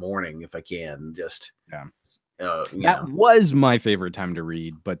weekends in the morning if I can. Just that was my favorite time to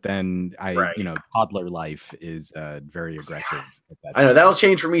read, but then toddler life is very aggressive. At that I know that'll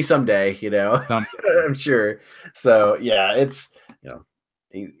change for me someday. I'm sure. So yeah, it's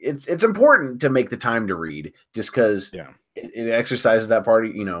it's important to make the time to read just because it exercises that part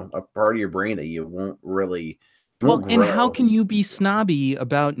of a part of your brain that you won't really. And how can you be snobby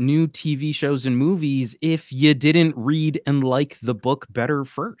about new TV shows and movies if you didn't read and like the book better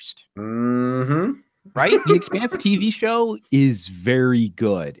first? Mm-hmm. Right? The Expanse TV show is very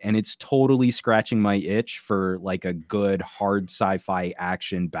good, and it's totally scratching my itch for like a good hard sci-fi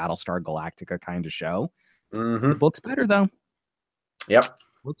action Battlestar Galactica kind of show. Mm-hmm. The book's better though. Yep.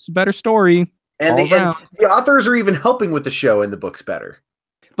 Book's a better story. And the authors are even helping with the show, and the book's better.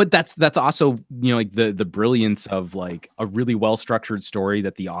 But that's also like the brilliance of like a really well structured story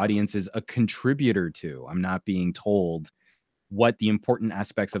that the audience is a contributor to. I'm not being told what the important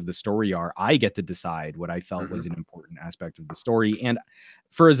aspects of the story are. I get to decide what I felt was an important aspect of the story. And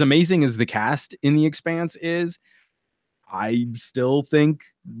for as amazing as the cast in The Expanse is, I still think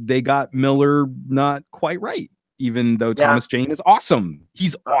they got Miller not quite right. Even though Thomas Jane is awesome.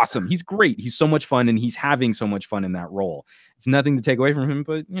 He's awesome. He's great. He's so much fun, and he's having so much fun in that role. It's nothing to take away from him,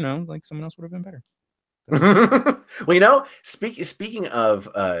 but like someone else would have been better. Well, speaking of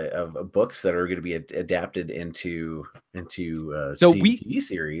books that are going to be adapted into TV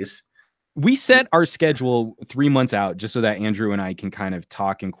series. We set our schedule 3 months out just so that Andrew and I can kind of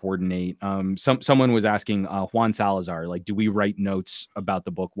talk and coordinate. Someone was asking Juan Salazar, like, do we write notes about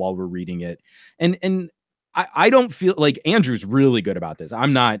the book while we're reading it? And I don't feel like Andrew's really good about this.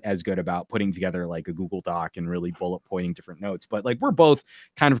 I'm not as good about putting together like a Google Doc and really bullet pointing different notes, but like we're both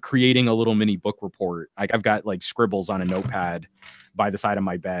kind of creating a little mini book report. Like I've got like scribbles on a notepad by the side of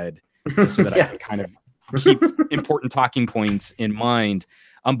my bed just so that I can kind of keep important talking points in mind.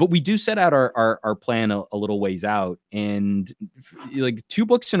 But we do set out our plan a little ways out, and like 2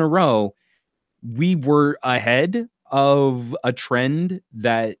 books in a row, we were ahead of a trend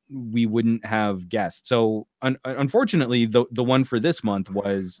that we wouldn't have guessed. So unfortunately, the one for this month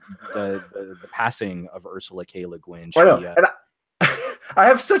was the passing of Ursula K. Le Guin. I know. And I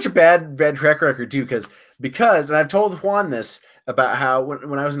have such a bad track record too, because and I've told Juan this about how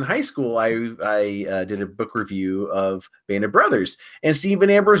when I was in high school, I did a book review of Band of Brothers, and Stephen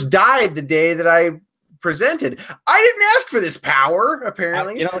Ambrose died the day that I presented. I didn't ask for this power,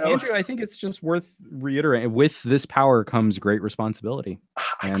 apparently. Andrew, I think it's just worth reiterating. With this power comes great responsibility.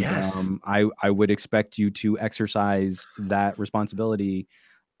 I guess. I would expect you to exercise that responsibility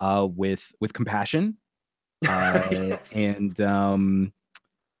with compassion and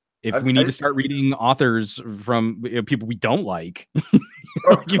if we need to start reading authors from people we don't like,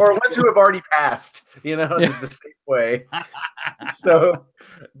 or ones who have already passed, just the same way. So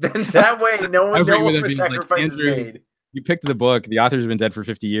then that way, no ultimate sacrifice is made. You picked the book. The author's been dead for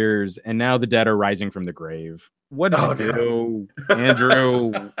 50 years, and now the dead are rising from the grave. What did you do,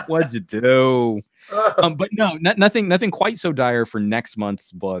 Andrew? What'd you do? But no, nothing quite so dire for next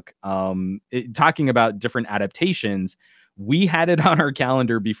month's book. Talking about different adaptations, we had it on our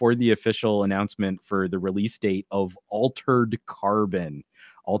calendar before the official announcement for the release date of Altered Carbon.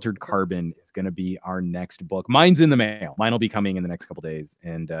 Altered Carbon is going to be our next book. Mine's in the mail. Mine will be coming in the next couple days,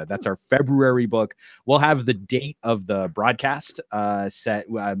 and that's our February book. We'll have the date of the broadcast set.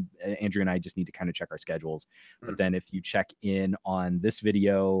 Andrew and I just need to kind of check our schedules. But then if you check in on this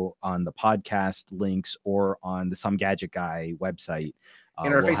video, on the podcast links, or on the SomeGadgetGuy website,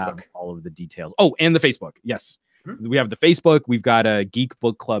 in our we'll Facebook, have all of the details. Oh, and the Facebook. Yes. We have the Facebook. We've got a Geek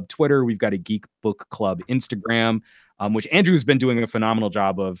Book Club Twitter. We've got a Geek Book Club Instagram, which Andrew's been doing a phenomenal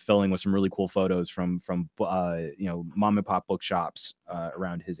job of filling with some really cool photos from mom and pop bookshops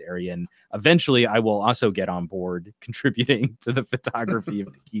around his area. And eventually I will also get on board contributing to the photography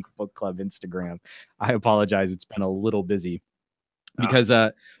of the Geek Book Club Instagram. I apologize. It's been a little busy. Because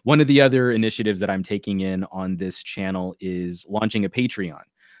one of the other initiatives that I'm taking in on this channel is launching a Patreon.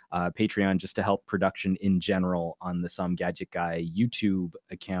 Patreon, just to help production in general on the SomeGadgetGuy YouTube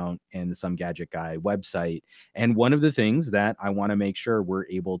account and the SomeGadgetGuy website. And one of the things that I want to make sure we're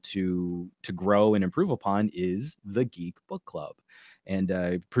able to grow and improve upon is the Geek Book Club,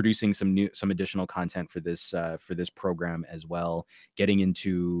 and producing some additional content for this program as well. Getting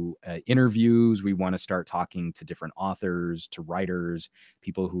into interviews. We want to start talking to different authors, to writers,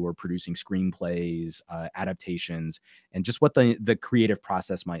 people who are producing screenplays, adaptations, and just what the creative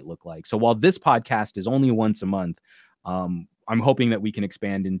process might look like. So while this podcast is only once a month, I'm hoping that we can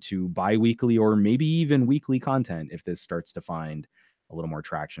expand into bi-weekly or maybe even weekly content if this starts to find a little more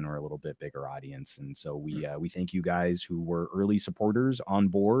traction or a little bit bigger audience. And so we thank you guys who were early supporters on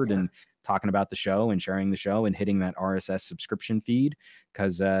board and talking about the show and sharing the show and hitting that RSS subscription feed,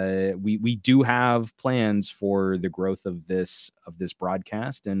 because we do have plans for the growth of this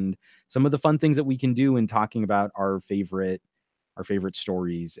broadcast and some of the fun things that we can do in talking about our favorite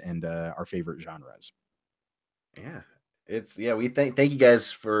stories and our favorite genres. We thank you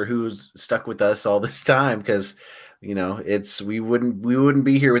guys for who's stuck with us all this time, because we wouldn't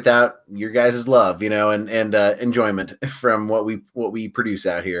be here without your guys' love, and enjoyment from what we produce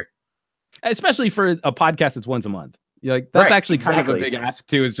out here, especially for a podcast that's once a month. That's actually kind of a big ask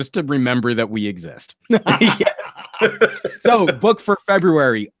too, is just to remember that we exist. Yes. So book for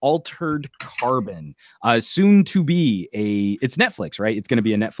February, Altered Carbon, soon to be it's Netflix, right? It's going to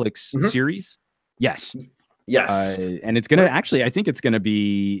be a Netflix series. Yes. And it's going to I think that's going to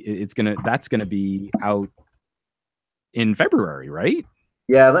be out in February, right?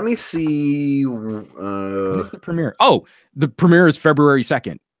 Yeah, let me see. When is the premiere? Oh, the premiere is February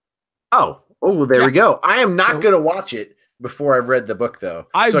 2nd. Oh, there we go. I am not going to watch it before I've read the book, though.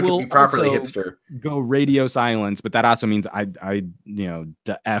 I will can be properly hipster. Go radio silence, but that also means I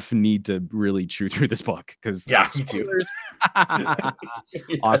need to really chew through this book, because me too.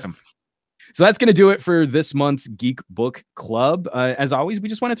 Awesome. So that's going to do it for this month's Geek Book Club. As always, we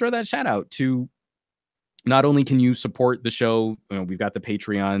just want to throw that shout out to, not only can you support the show, we've got the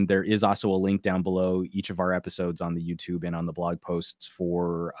Patreon. There is also a link down below each of our episodes on the YouTube and on the blog posts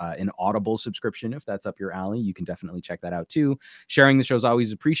for an Audible subscription. If that's up your alley, you can definitely check that out too. Sharing the show is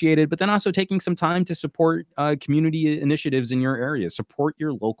always appreciated, but then also taking some time to support community initiatives in your area. Support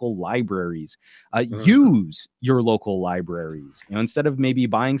your local libraries. Use your local libraries. Instead of maybe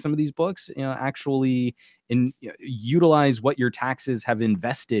buying some of these books, actually utilize what your taxes have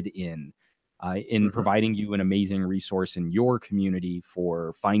invested in providing you an amazing resource in your community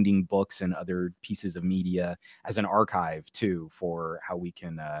for finding books and other pieces of media as an archive too, for how we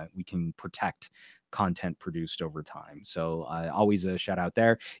can protect content produced over time. So always a shout out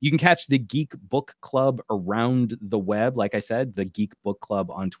there. You can catch the Geek Book Club around the web. Like I said, the Geek Book Club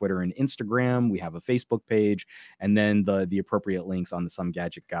on Twitter and Instagram. We have a Facebook page, and then the appropriate links on the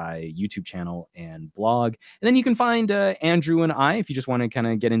SomeGadgetGuy YouTube channel and blog. And then you can find Andrew and I, if you just want to kind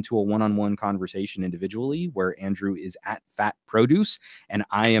of get into a one-on-one conversation individually, where Andrew is at Fat Produce and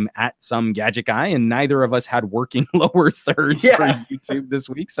I am at SomeGadgetGuy, and neither of us had working lower thirds for YouTube this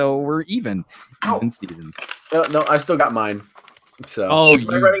week, so we're even. Stevens. No, I still got mine. So it's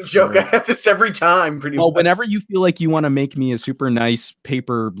my running joke. I have this every time, pretty much. Whenever you feel like you want to make me a super nice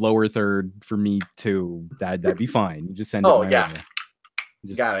paper lower third for me too, that'd be fine. You just send it my way.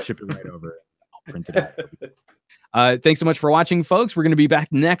 Just got it. Ship it right over. I'll print it out. Thanks so much for watching, folks. We're going to be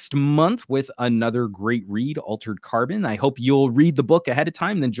back next month with another great read, Altered Carbon. I hope you'll read the book ahead of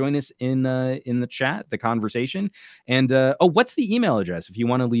time, then join us in the chat, the conversation. And what's the email address if you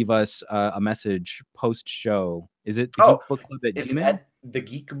want to leave us a message post-show? Is it the Geek Book Club at Gmail? At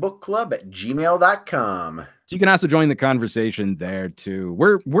thegeekbookclub@gmail.com. So you can also join the conversation there too.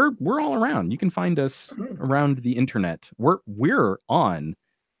 We're all around. You can find us around the internet. We're on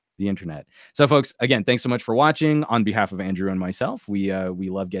the internet. So folks, again, thanks so much for watching. On behalf of Andrew and myself, we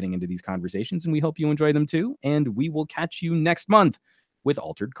love getting into these conversations, and we hope you enjoy them too. And we will catch you next month with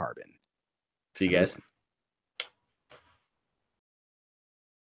Altered Carbon. See you guys.